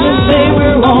Jesus say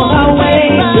we're on our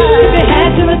way. If it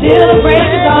had to until the break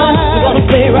of dawn, we're gonna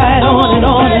play right on and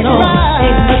on and on.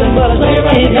 Ain't nothing but a sleigh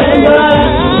ride, ain't nothing but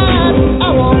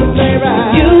I want a sleigh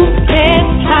ride. You can't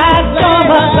hide from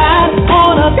a ride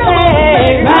on a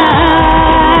sleigh ride.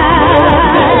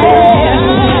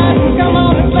 Come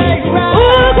on a sleigh ride.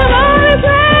 Oh, come on a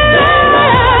sleigh ride.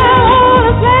 I want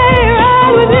a sleigh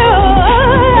ride with you.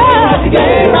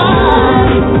 Sleigh ride.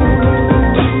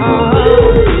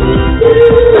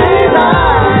 Sleigh ride.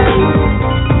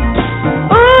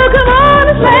 Oh, come on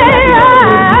a sleigh ride.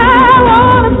 I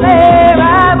want a sleigh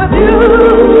ride with you.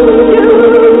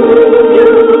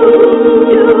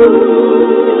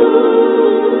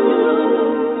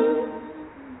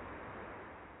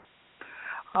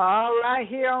 All right,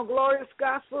 here on Glorious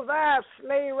Gospel Vibes,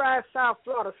 Sleigh Ride South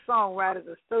Florida Songwriters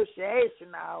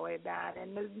Association, all the way down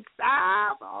in the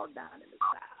South, all down in the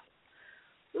South.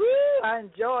 Woo, I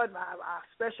enjoyed our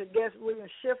special guest, William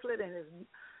Shifflett, and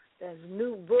his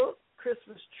new book,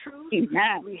 Christmas Truce.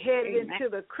 Amen. We headed into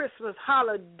the Christmas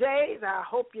holidays. I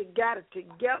hope you got it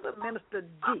together. Minister D,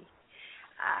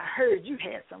 I heard you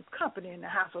had some company in the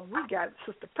house, and we got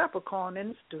Sister Peppercorn in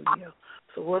the studio.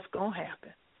 So what's going to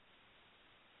happen?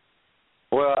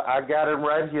 Well, I got him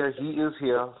right here. He is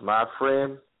here, my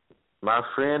friend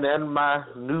and my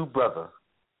new brother.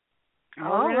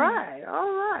 All right.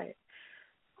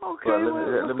 Okay,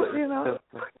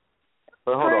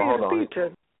 hold on. Be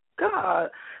to God.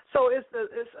 So it's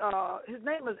his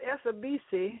name is Asa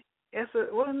BC.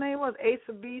 What his name was?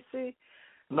 Asa BC.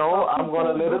 No, I'm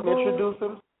gonna let him introduce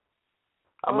him.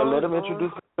 I'm gonna let him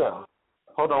introduce himself.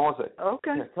 Hold on one second.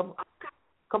 Okay. Yeah,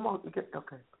 come on.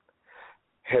 Okay.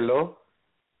 Hello.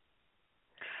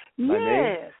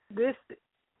 Yes.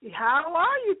 How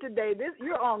are you today?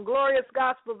 You're on Glorious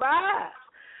Gospel Vibes.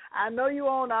 I know you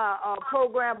on our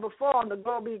program before on the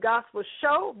Globee Gospel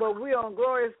Show, but we're on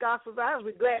Glorious Gospel Vibes.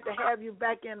 We're glad to have you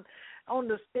back in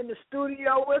the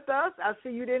studio with us. I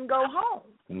see you didn't go home.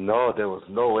 No, there was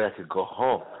no way I could go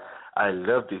home. I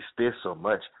love this place so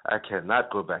much. I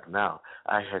cannot go back now.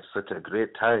 I had such a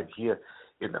great time here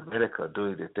in America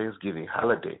during the Thanksgiving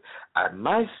holiday. I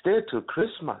might stay till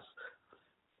Christmas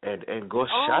and go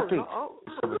shopping.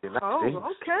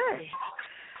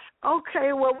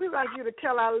 Okay, well, we'd like you to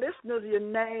tell our listeners your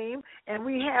name, and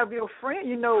we have your friend,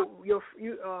 your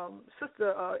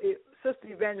Sister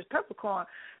Evangelist Peppercorn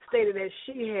stated that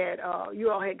she had,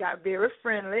 you all had got very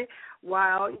friendly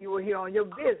while you were here on your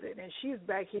visit, and she's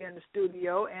back here in the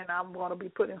studio, and I'm going to be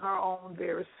putting her on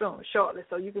very soon, shortly.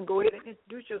 So you can go ahead and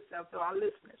introduce yourself to our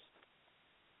listeners.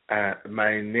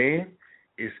 My name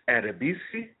is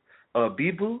Adabisi,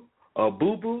 Bibu,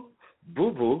 Bubu,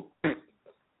 Bubu.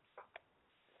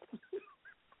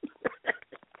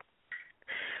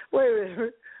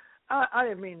 Wait. I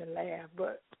didn't mean to laugh,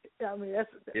 but I mean that's.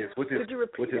 Yes, could you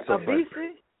repeat what is it? so funny?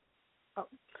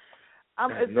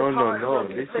 It's no. For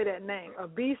me to say that name.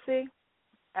 Abisi,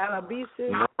 Alabisi.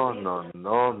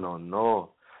 No.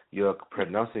 You're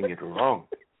pronouncing it wrong.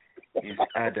 It's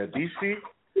Adabisi,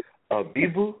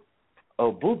 Bibu,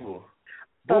 Bubu,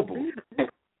 Bubu.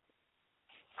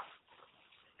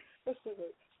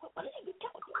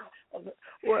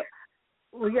 Well,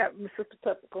 we got Sister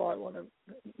Peppercorn. Want to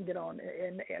get on there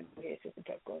and Sister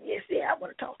Peppercorn. Yes, I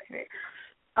want to talk to her.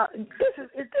 Is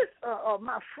this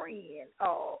my friend?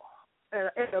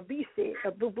 BC,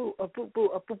 a boo boo.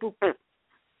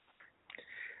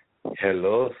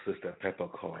 Hello, Sister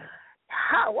Peppercorn.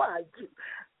 How are you?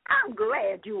 I'm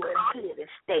glad you were here to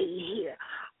stay here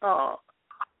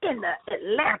in the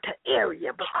Atlanta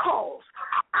area because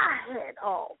I had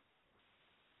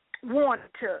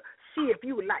wanted to see if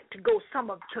you would like to go to some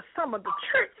of the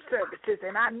church services,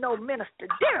 and I know Minister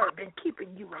Derrick been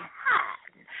keeping you in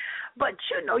hiding. But,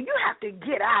 you have to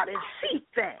get out and see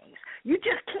things. You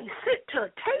just can't sit to a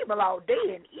table all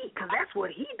day and eat because that's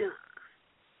what he does.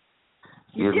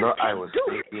 I was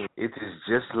thinking it is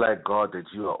just like God that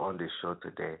you are on the show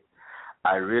today.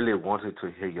 I really wanted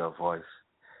to hear your voice.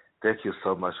 Thank you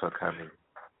so much for coming.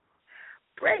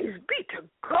 Praise be to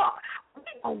God. We're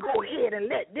going to go ahead and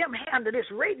let them handle this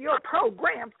radio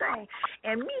program thing,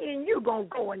 and me and you going to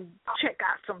go and check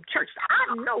out some churches.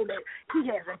 I know that he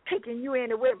hasn't taken you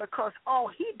anywhere because all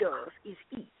he does is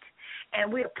eat.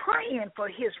 And we're praying for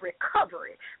his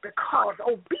recovery because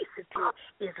obesity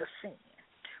is a sin.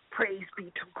 Praise be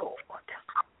to God.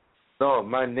 No,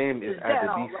 my name is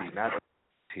Adabisi, right? not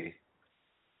Adabisi.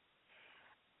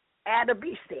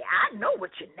 Adabisi, I know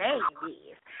what your name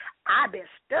is. I've been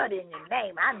studying your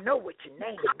name. I know what your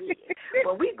name is.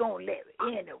 But we're going to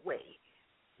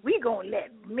let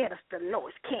Minister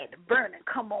Lois, Candee, Vernon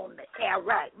come on the air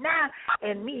right now,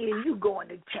 and me and you going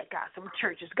to check out some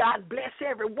churches. God bless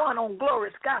everyone on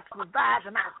Glorious Gospel Vibes,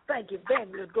 and I thank you,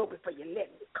 Vangelist Globee, for you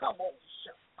letting me come on the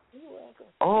show.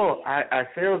 Oh, I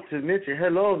failed to mention.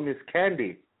 Hello, Miss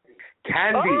Candee.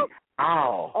 Candee.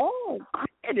 Oh,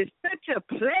 it is such a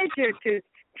pleasure to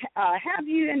have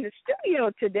you in the studio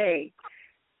today.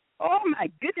 Oh, my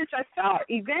goodness, I saw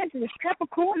Evangelist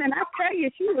Peppercorn, and I tell you,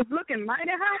 she was looking mighty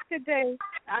hot today.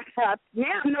 I thought,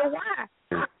 now I know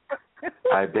why.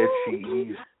 I bet she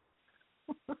is.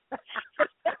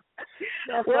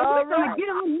 We're going to get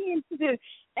on into the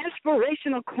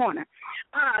inspirational corner.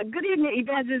 Good evening,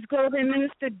 Evangelist Globee and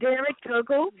Minister Derrick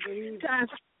Tuggle.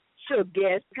 Special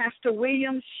guest, Pastor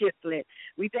William Shifflett.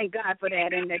 We thank God for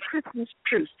that and that Christmas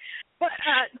truce. But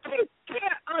take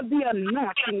care of the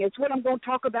anointing is what I'm going to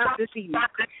talk about this evening.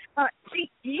 See,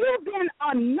 you've been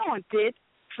anointed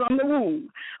from the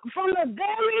womb, from the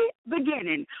very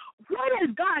beginning. What has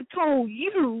God told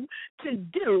you to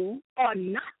do or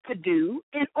not to do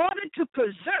in order to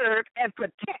preserve and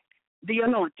protect the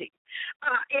anointing?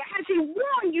 Has he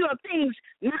warned you of things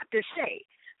not to say,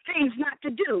 things not to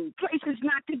do, places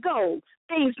not to go,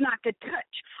 things not to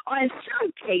touch, or in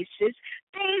some cases,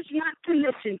 things not to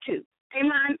listen to?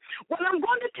 Amen. Well, I'm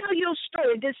going to tell you a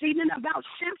story this evening about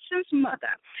Samson's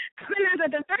mother, coming out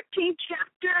of the 13th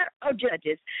chapter of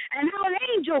Judges, and how an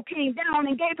angel came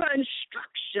down and gave her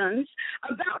instructions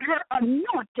about her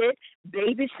anointed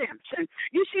baby Samson.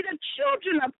 You see, the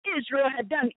children of Israel had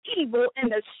done evil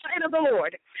in the sight of the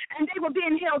Lord, and they were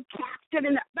being held captive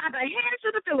by the hands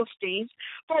of the Philistines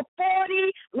for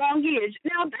 40 long years.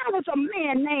 Now, there was a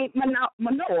man named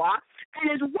Manoah,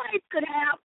 and his wife could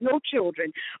have no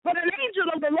children. But an angel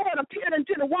of the Lord appeared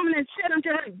unto the woman and said unto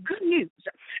her, good news.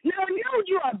 Now, I know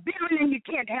you are barren and you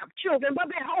can't have children, but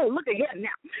behold, look at here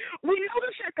now. We know the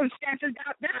circumstances,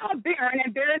 thou art barren and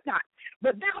bearest not,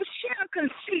 but thou shalt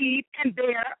conceive and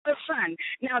bear a son.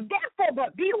 Now, therefore,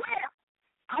 but beware.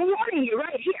 I'm warning you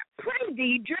right here. Pray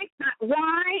thee, drink not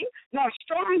wine nor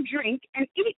strong drink, and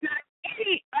eat not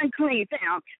any unclean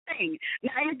thing.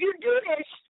 Now, if you do this,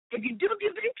 if you do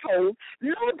give been told,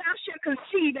 lo, thou shalt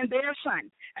conceive and bear a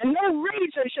son, and no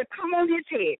razor shall come on his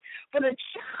head, for the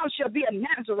child shall be a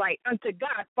Nazarite unto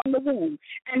God from the womb,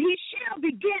 and he shall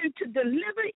begin to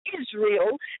deliver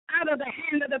Israel out of the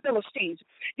hand of the Philistines.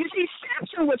 You see,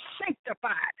 Samson was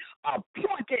sanctified,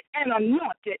 appointed, and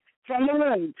anointed from the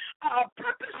womb,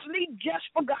 purposely just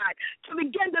for God.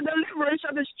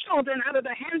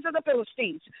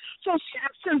 Philistines. So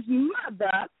Samson's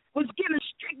mother was given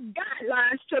strict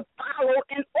guidelines to follow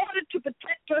in order to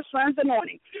protect her son's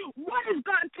anointing. What has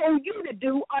God told you to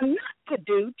do or not to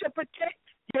do to protect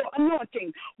your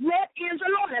anointing? What is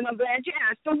anointing? I'm glad you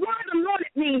asked. The word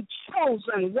anointed means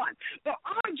chosen one. The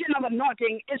origin of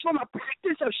anointing is from a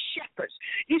practice of shepherds.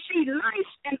 You see,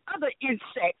 lice and other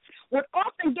insects would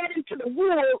often get into the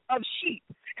wool of sheep.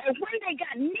 And when they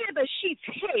got near the sheep's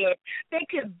head, they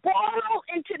could burrow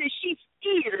into the sheep's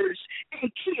ears and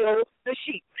kill the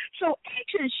sheep. So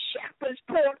ancient shepherds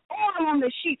poured oil on the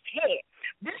sheep's head.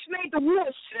 This made the wool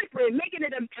slippery, making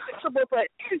it impossible for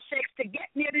insects to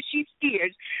get near the sheep's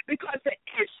ears because the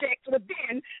insects would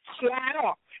then slide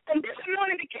off. And this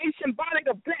anointing became symbolic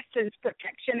of blessings,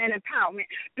 protection, and empowerment.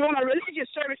 During a religious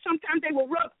service, sometimes they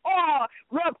will rub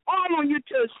oil on you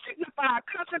to signify a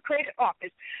consecrated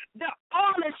office. The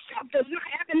oil itself does not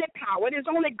have any power. It is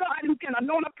only God who can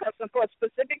anoint a person for a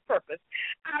specific purpose.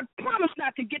 I promise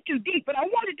not to get too deep, but I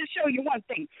wanted to show you one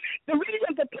thing. The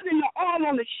reason for putting the oil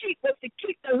on the sheep was to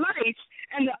keep the lice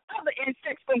and the other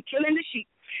insects from killing the sheep.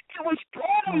 It was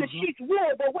poured on the sheep's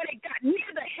wool, but when it got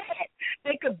near the head,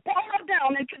 they could burrow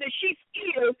down into the sheep's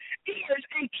ears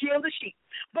and kill the sheep.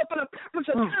 But for the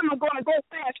purpose of time, I'm going to go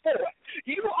fast forward.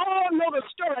 You all know the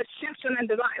story of Samson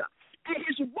and Delilah, and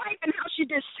his wife, and how she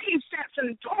deceived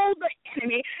Samson and told the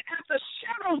enemy after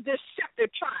several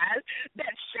deceptive trials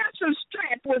that Samson's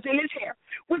strength was in his hair,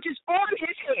 which is on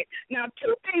his head. Now,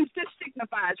 two things this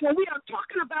signifies. When we are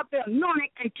talking about the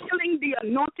anointing and killing the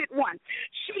anointed one,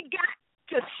 she got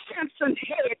to Samson's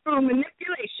head through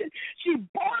manipulation. She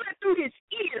bored it through his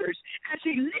ears as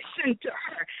he listened to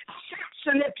her.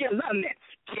 Samson, if you love me,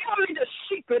 tell me the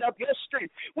secret of your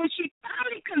strength. When she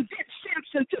finally convinced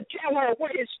Samson to tell her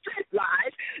where his strength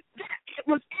lies, that it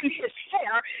was in his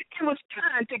hair, it was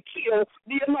time to kill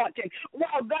the anointing.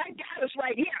 Well, God got us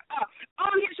right here.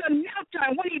 On his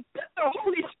anointing, when he put the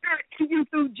Holy Spirit in you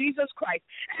through Jesus Christ,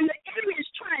 and the enemy is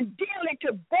trying daily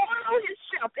to boil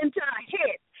himself into our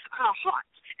heads, our hearts,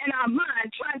 and our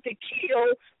mind, trying to kill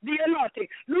the anointing.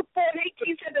 Luke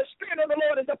 4:18 said, the Spirit of the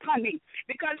Lord is upon me,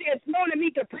 because he has anointed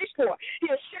me to preach for. He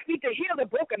has sent me to heal the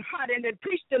brokenhearted and to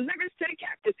preach deliverance to the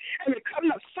captives and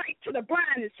recovering of sight to the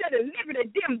blind and set at liberty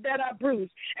them that are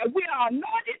bruised. And we are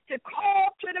anointed to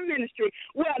call to the ministry.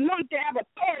 We are anointed to have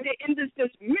authority in this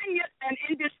dominion and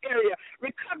in this area.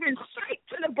 Recovering sight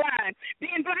to the blind.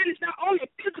 Being blind is not only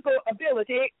physical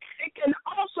ability, it can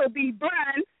also be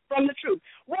blind from the truth.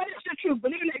 What is the truth?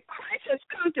 Believing that Christ has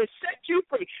come to set you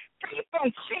free from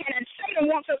sin, and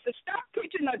Satan wants us to stop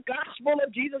preaching the gospel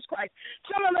of Jesus Christ.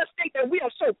 Some of us think that we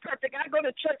are so perfect. I go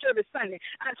to church every Sunday.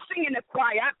 I sing in the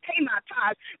choir. I pay my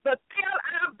tithes. But tell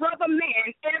our brother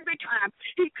man every time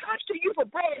he comes to you for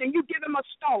bread and you give him a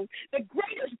stone. The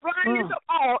greatest blindness of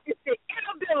all is the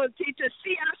inability to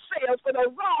see ourselves for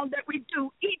the wrong that we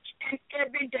do each and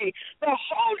every day. The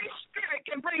Holy Spirit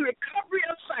can bring recovery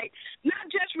of sight,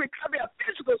 not just recovery of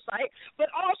physical sight, but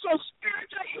also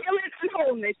spiritual healing and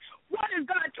wholeness. What has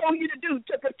God told you to do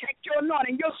to protect your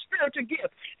anointing, your spiritual gift?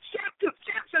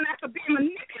 Samson, after being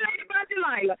manipulated by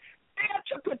Delilah, failed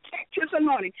to protect his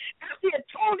anointing. After he had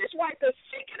told his wife the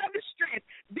secret of his strength,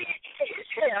 being his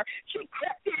hair, she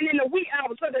crept in the wee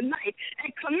hours of the night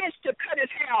and commenced to cut his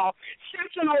hair off.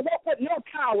 Samson awoke with no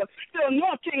power. The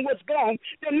anointing was gone.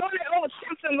 The anointing over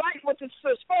Samson's life was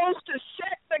supposed to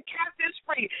set the captives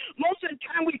free. Most of the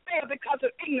time we fail because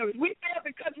of ignorance. We fail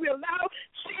because we allow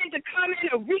sin to come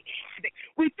in and wreak havoc.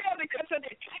 We fail because of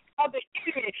the attack of the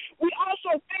enemy. We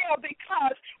also fail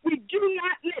because we do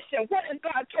not listen. What has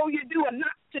God told you to do or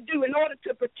not to do in order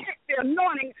to protect the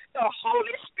anointing, the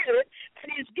Holy Spirit that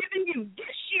He has given you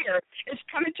this year is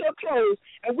coming to a close.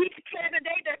 And we declare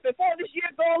today that before this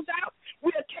year goes out, we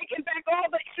are taking back all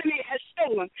the enemy has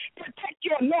stolen. Protect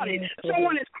your anointing.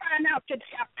 Someone is crying out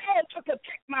today, I failed to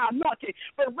protect my anointing.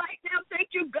 But right now,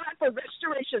 thank you, God, for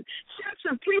restoration.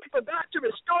 Samson pleaded for God to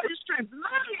restore his strength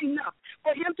long enough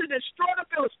for him to destroy the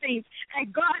Philistines.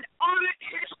 And God honored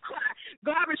his cry.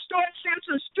 God restored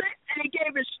Samson's strength, and He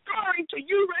gave restoring to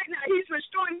you right now. He's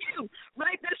restoring you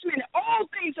right this minute. All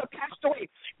things are passed away.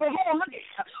 Behold, look at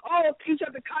you. All things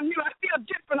have become new. I feel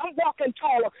different. I'm walking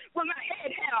taller with my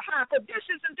head held high. For this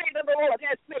is the day that the Lord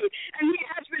has made, and He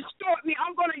has restored me.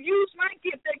 I'm going to use my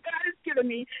gift that God has given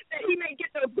me, that He may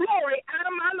get the glory out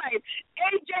of my life.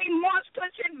 A.J. Moss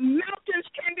puts it, mountains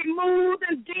can be moved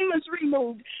and demons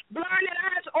removed. Blinded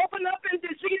eyes open up and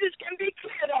diseases can be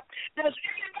cleared up. Does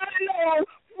anybody know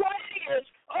what it is?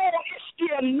 Oh, it's the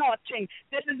anointing.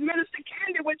 This is Minister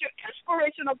Candee with your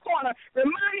inspirational corner,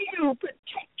 reminding you,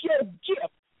 protect your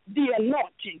gift, the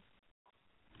anointing.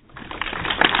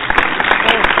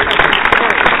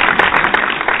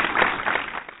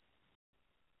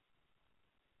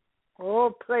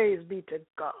 Oh, praise be to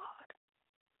God.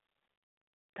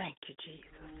 Thank you, Jesus.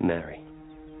 Mary,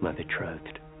 my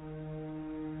betrothed,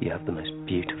 you have the most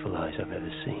beautiful eyes I've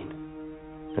ever seen,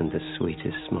 and the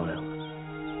sweetest smile.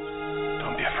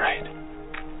 Don't be afraid.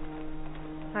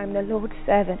 I'm the Lord's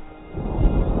servant.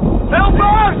 Help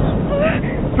us!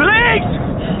 Please!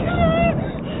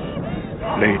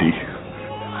 Lady,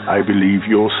 I believe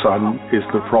your son is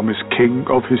the promised king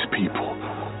of his people.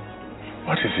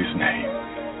 What is his name?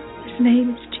 His name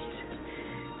is Jesus.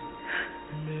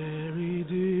 Mary,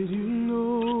 did you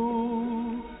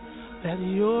know that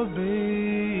your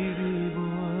baby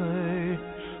boy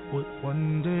would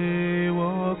one day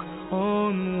walk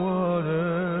on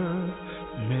water?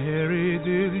 Mary,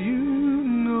 did you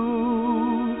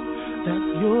know that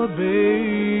your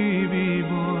baby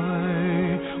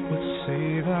boy would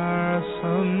save our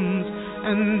sons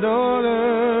and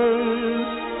daughters?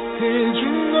 Did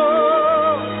you know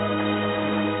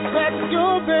that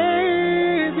your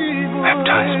baby boy has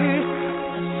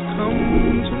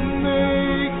come to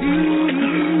make you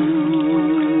new?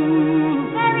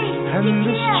 And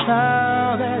this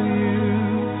child that you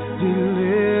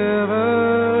delivered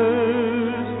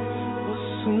will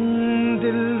soon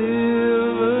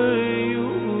deliver you.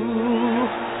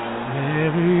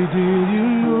 Mary, did you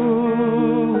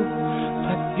know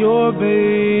that your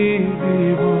baby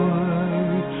boy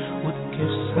would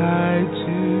give sight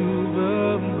to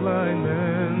the blind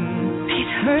man?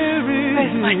 Mary,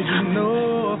 did you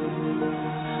know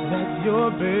that your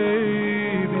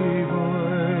baby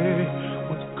boy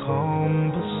would calm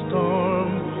the storm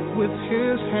with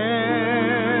his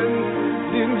hand?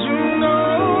 Did you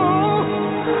know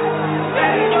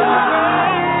that your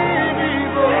baby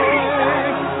boy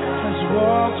has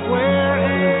walked where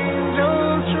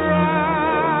angels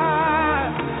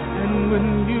ride? And when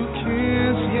you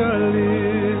kiss your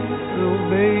little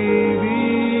baby,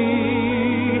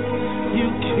 you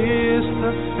kiss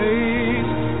the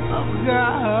face of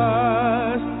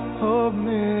God. Oh,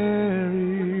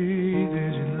 Mary,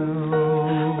 did you know?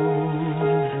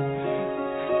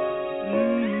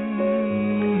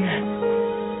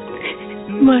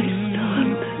 My son.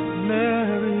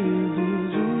 Mary, did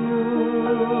you know?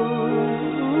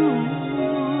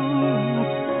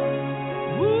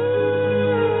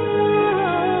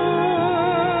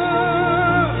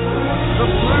 The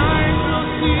blind will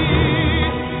see,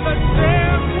 the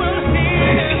deaf will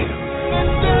hear, the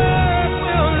dead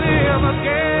will live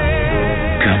again.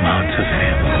 Come out of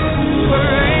him. The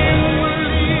lame will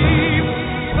leap,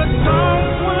 the dumb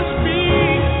will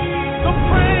speak, the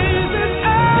praises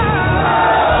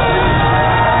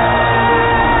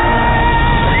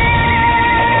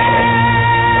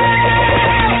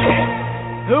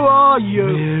Who are you?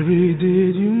 Mary,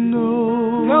 did you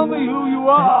know? Tell me who you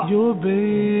are. That your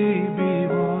baby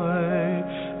boy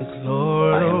is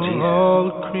Lord of all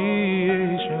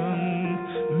creation.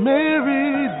 Mary,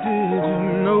 did you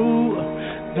know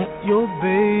that your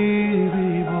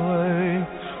baby boy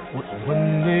would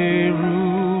one day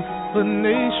rule the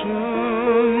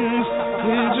nations?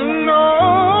 Did you know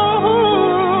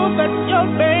that your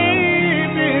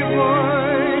baby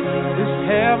boy is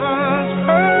heaven's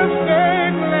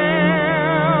perfect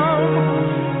lamb,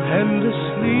 and the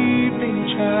sleeping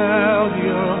child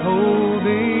you're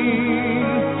holding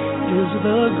is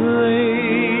the great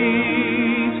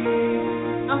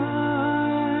I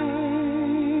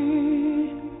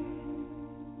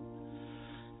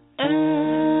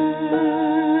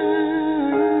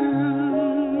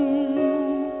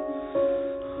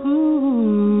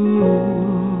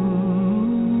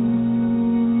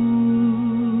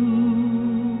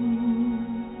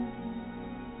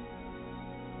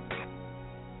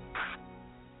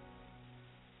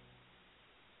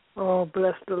Oh,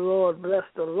 bless the Lord, bless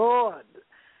the Lord.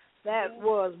 That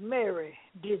was Mary,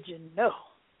 did you know?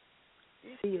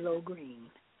 CeeLo Green.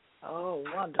 Oh,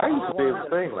 wonderful. I used to be able to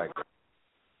sing like that.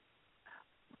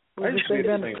 I used to be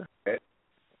able to sing like that.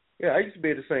 Yeah, I used to be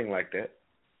able to sing like that.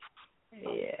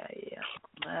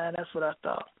 Yeah. That's what I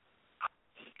thought.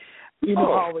 You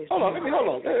know, always. Hold on.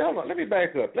 Let me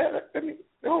back up. Let me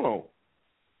hold on.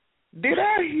 Did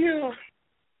I hear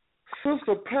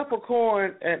Sister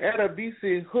Peppercorn and Etta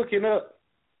BC hooking up?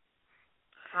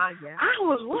 Yeah. I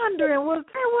was wondering, was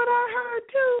that what I heard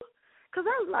too? Because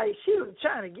I was like, she was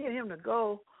trying to get him to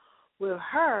go with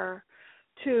her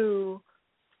to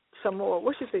some more,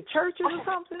 what should say, churches or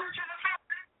something?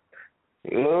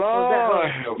 Lord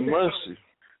have mercy.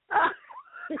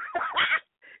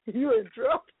 You in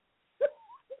trouble?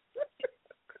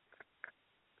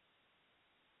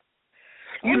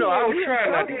 You know, I was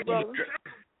trying not to.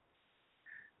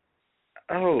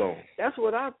 Hold on. That's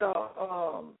what I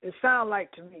thought. It sounded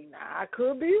like to me. Now I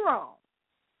could be wrong.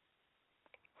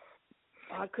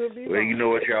 Well, you know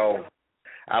what, y'all?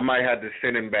 I might have to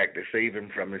send him back to save him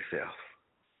from himself.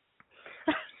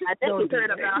 I think he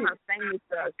heard about her famous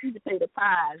sweet potato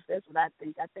pies. That's what I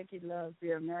think. I think he loves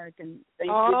the American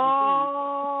Thanksgiving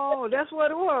food. That's what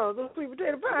it was. The sweet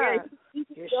potato pies. Yeah,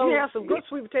 she has some good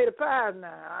sweet potato pies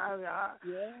now.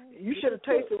 You should have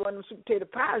tasted one of them sweet potato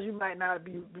pies. You might not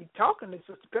be talking to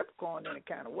Sister Peppercorn in a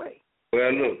kind of way.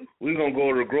 Well, look, we're going to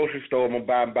go to the grocery store. I'm going to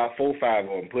buy about 4 or 5 of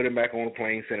them, put him back on the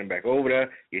plane, send him back over there,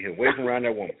 get him away from around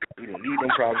that woman. We don't need no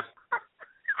problems.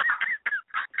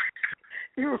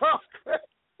 You're wrong.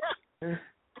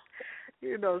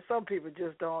 You know, some people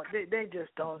just don't. They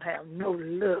just don't have no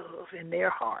love in their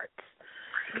hearts.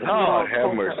 Lord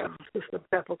have mercy. Sister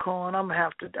Peppercorn, I'm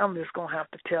just gonna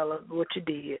have to tell her what you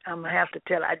did. I'm gonna have to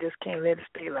tell her. I just can't let it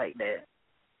stay like that.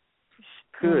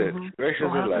 Good. Gracious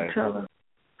alive.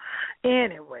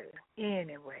 Anyway,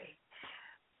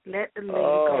 let the lady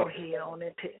go ahead on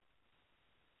and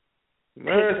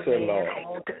mercy,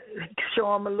 Lord.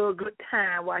 Show him a little good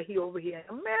time while he over here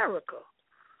in America.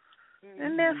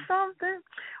 Isn't there something?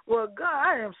 Well, God,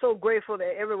 I am so grateful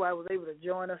that everybody was able to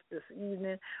join us this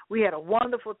evening. We had a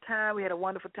wonderful time. We had a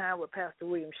wonderful time with Pastor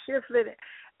William Shifflett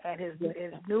and his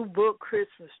new book,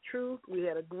 Christmas Truce. We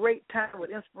had a great time with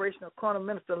Inspirational Corner.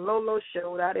 Minister Lolo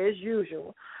showed out as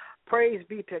usual. Praise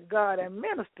be to God. And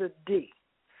Minister D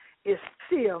is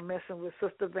still messing with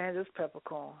Sister Vangelist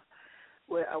Peppercorn.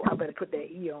 Well, I better put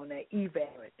that E on that,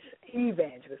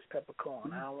 Evangelist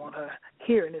Peppercorn. I don't want her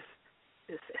hearing this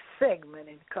segment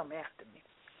and come after me.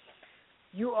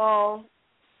 You all,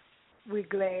 we're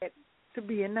glad to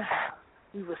be in the house.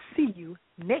 We will see you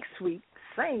next week,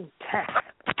 same time,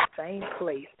 same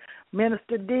place.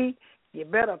 Minister D, you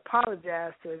better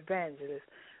apologize to Evangelist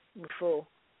before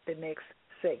the next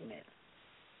segment.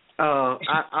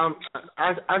 I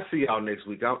see y'all next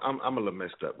week. I'm a little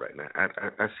messed up right now.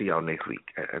 I see y'all next week.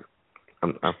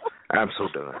 I'm so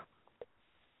done.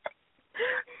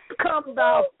 Come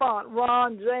thou font.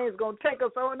 Ron James going to take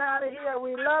us on out of here.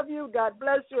 We love you. God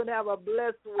bless you and have a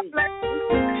blessed week.